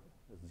before,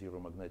 zero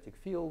magnetic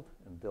field,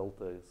 and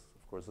delta is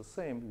of course the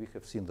same, we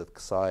have seen that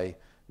psi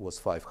was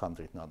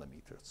 500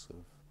 nanometers.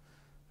 So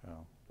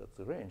that's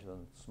the range,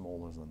 and it's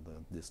smaller than the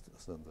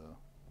distance, than the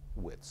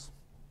width.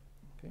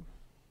 Okay,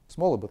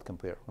 smaller, but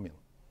compare. I mean,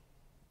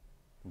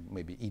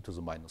 maybe e to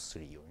the minus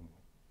 3 or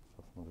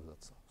something of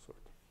that sort.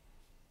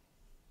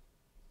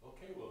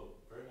 Okay, well,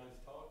 very nice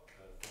talk.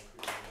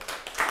 Thank you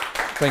very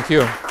much. Thank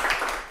you.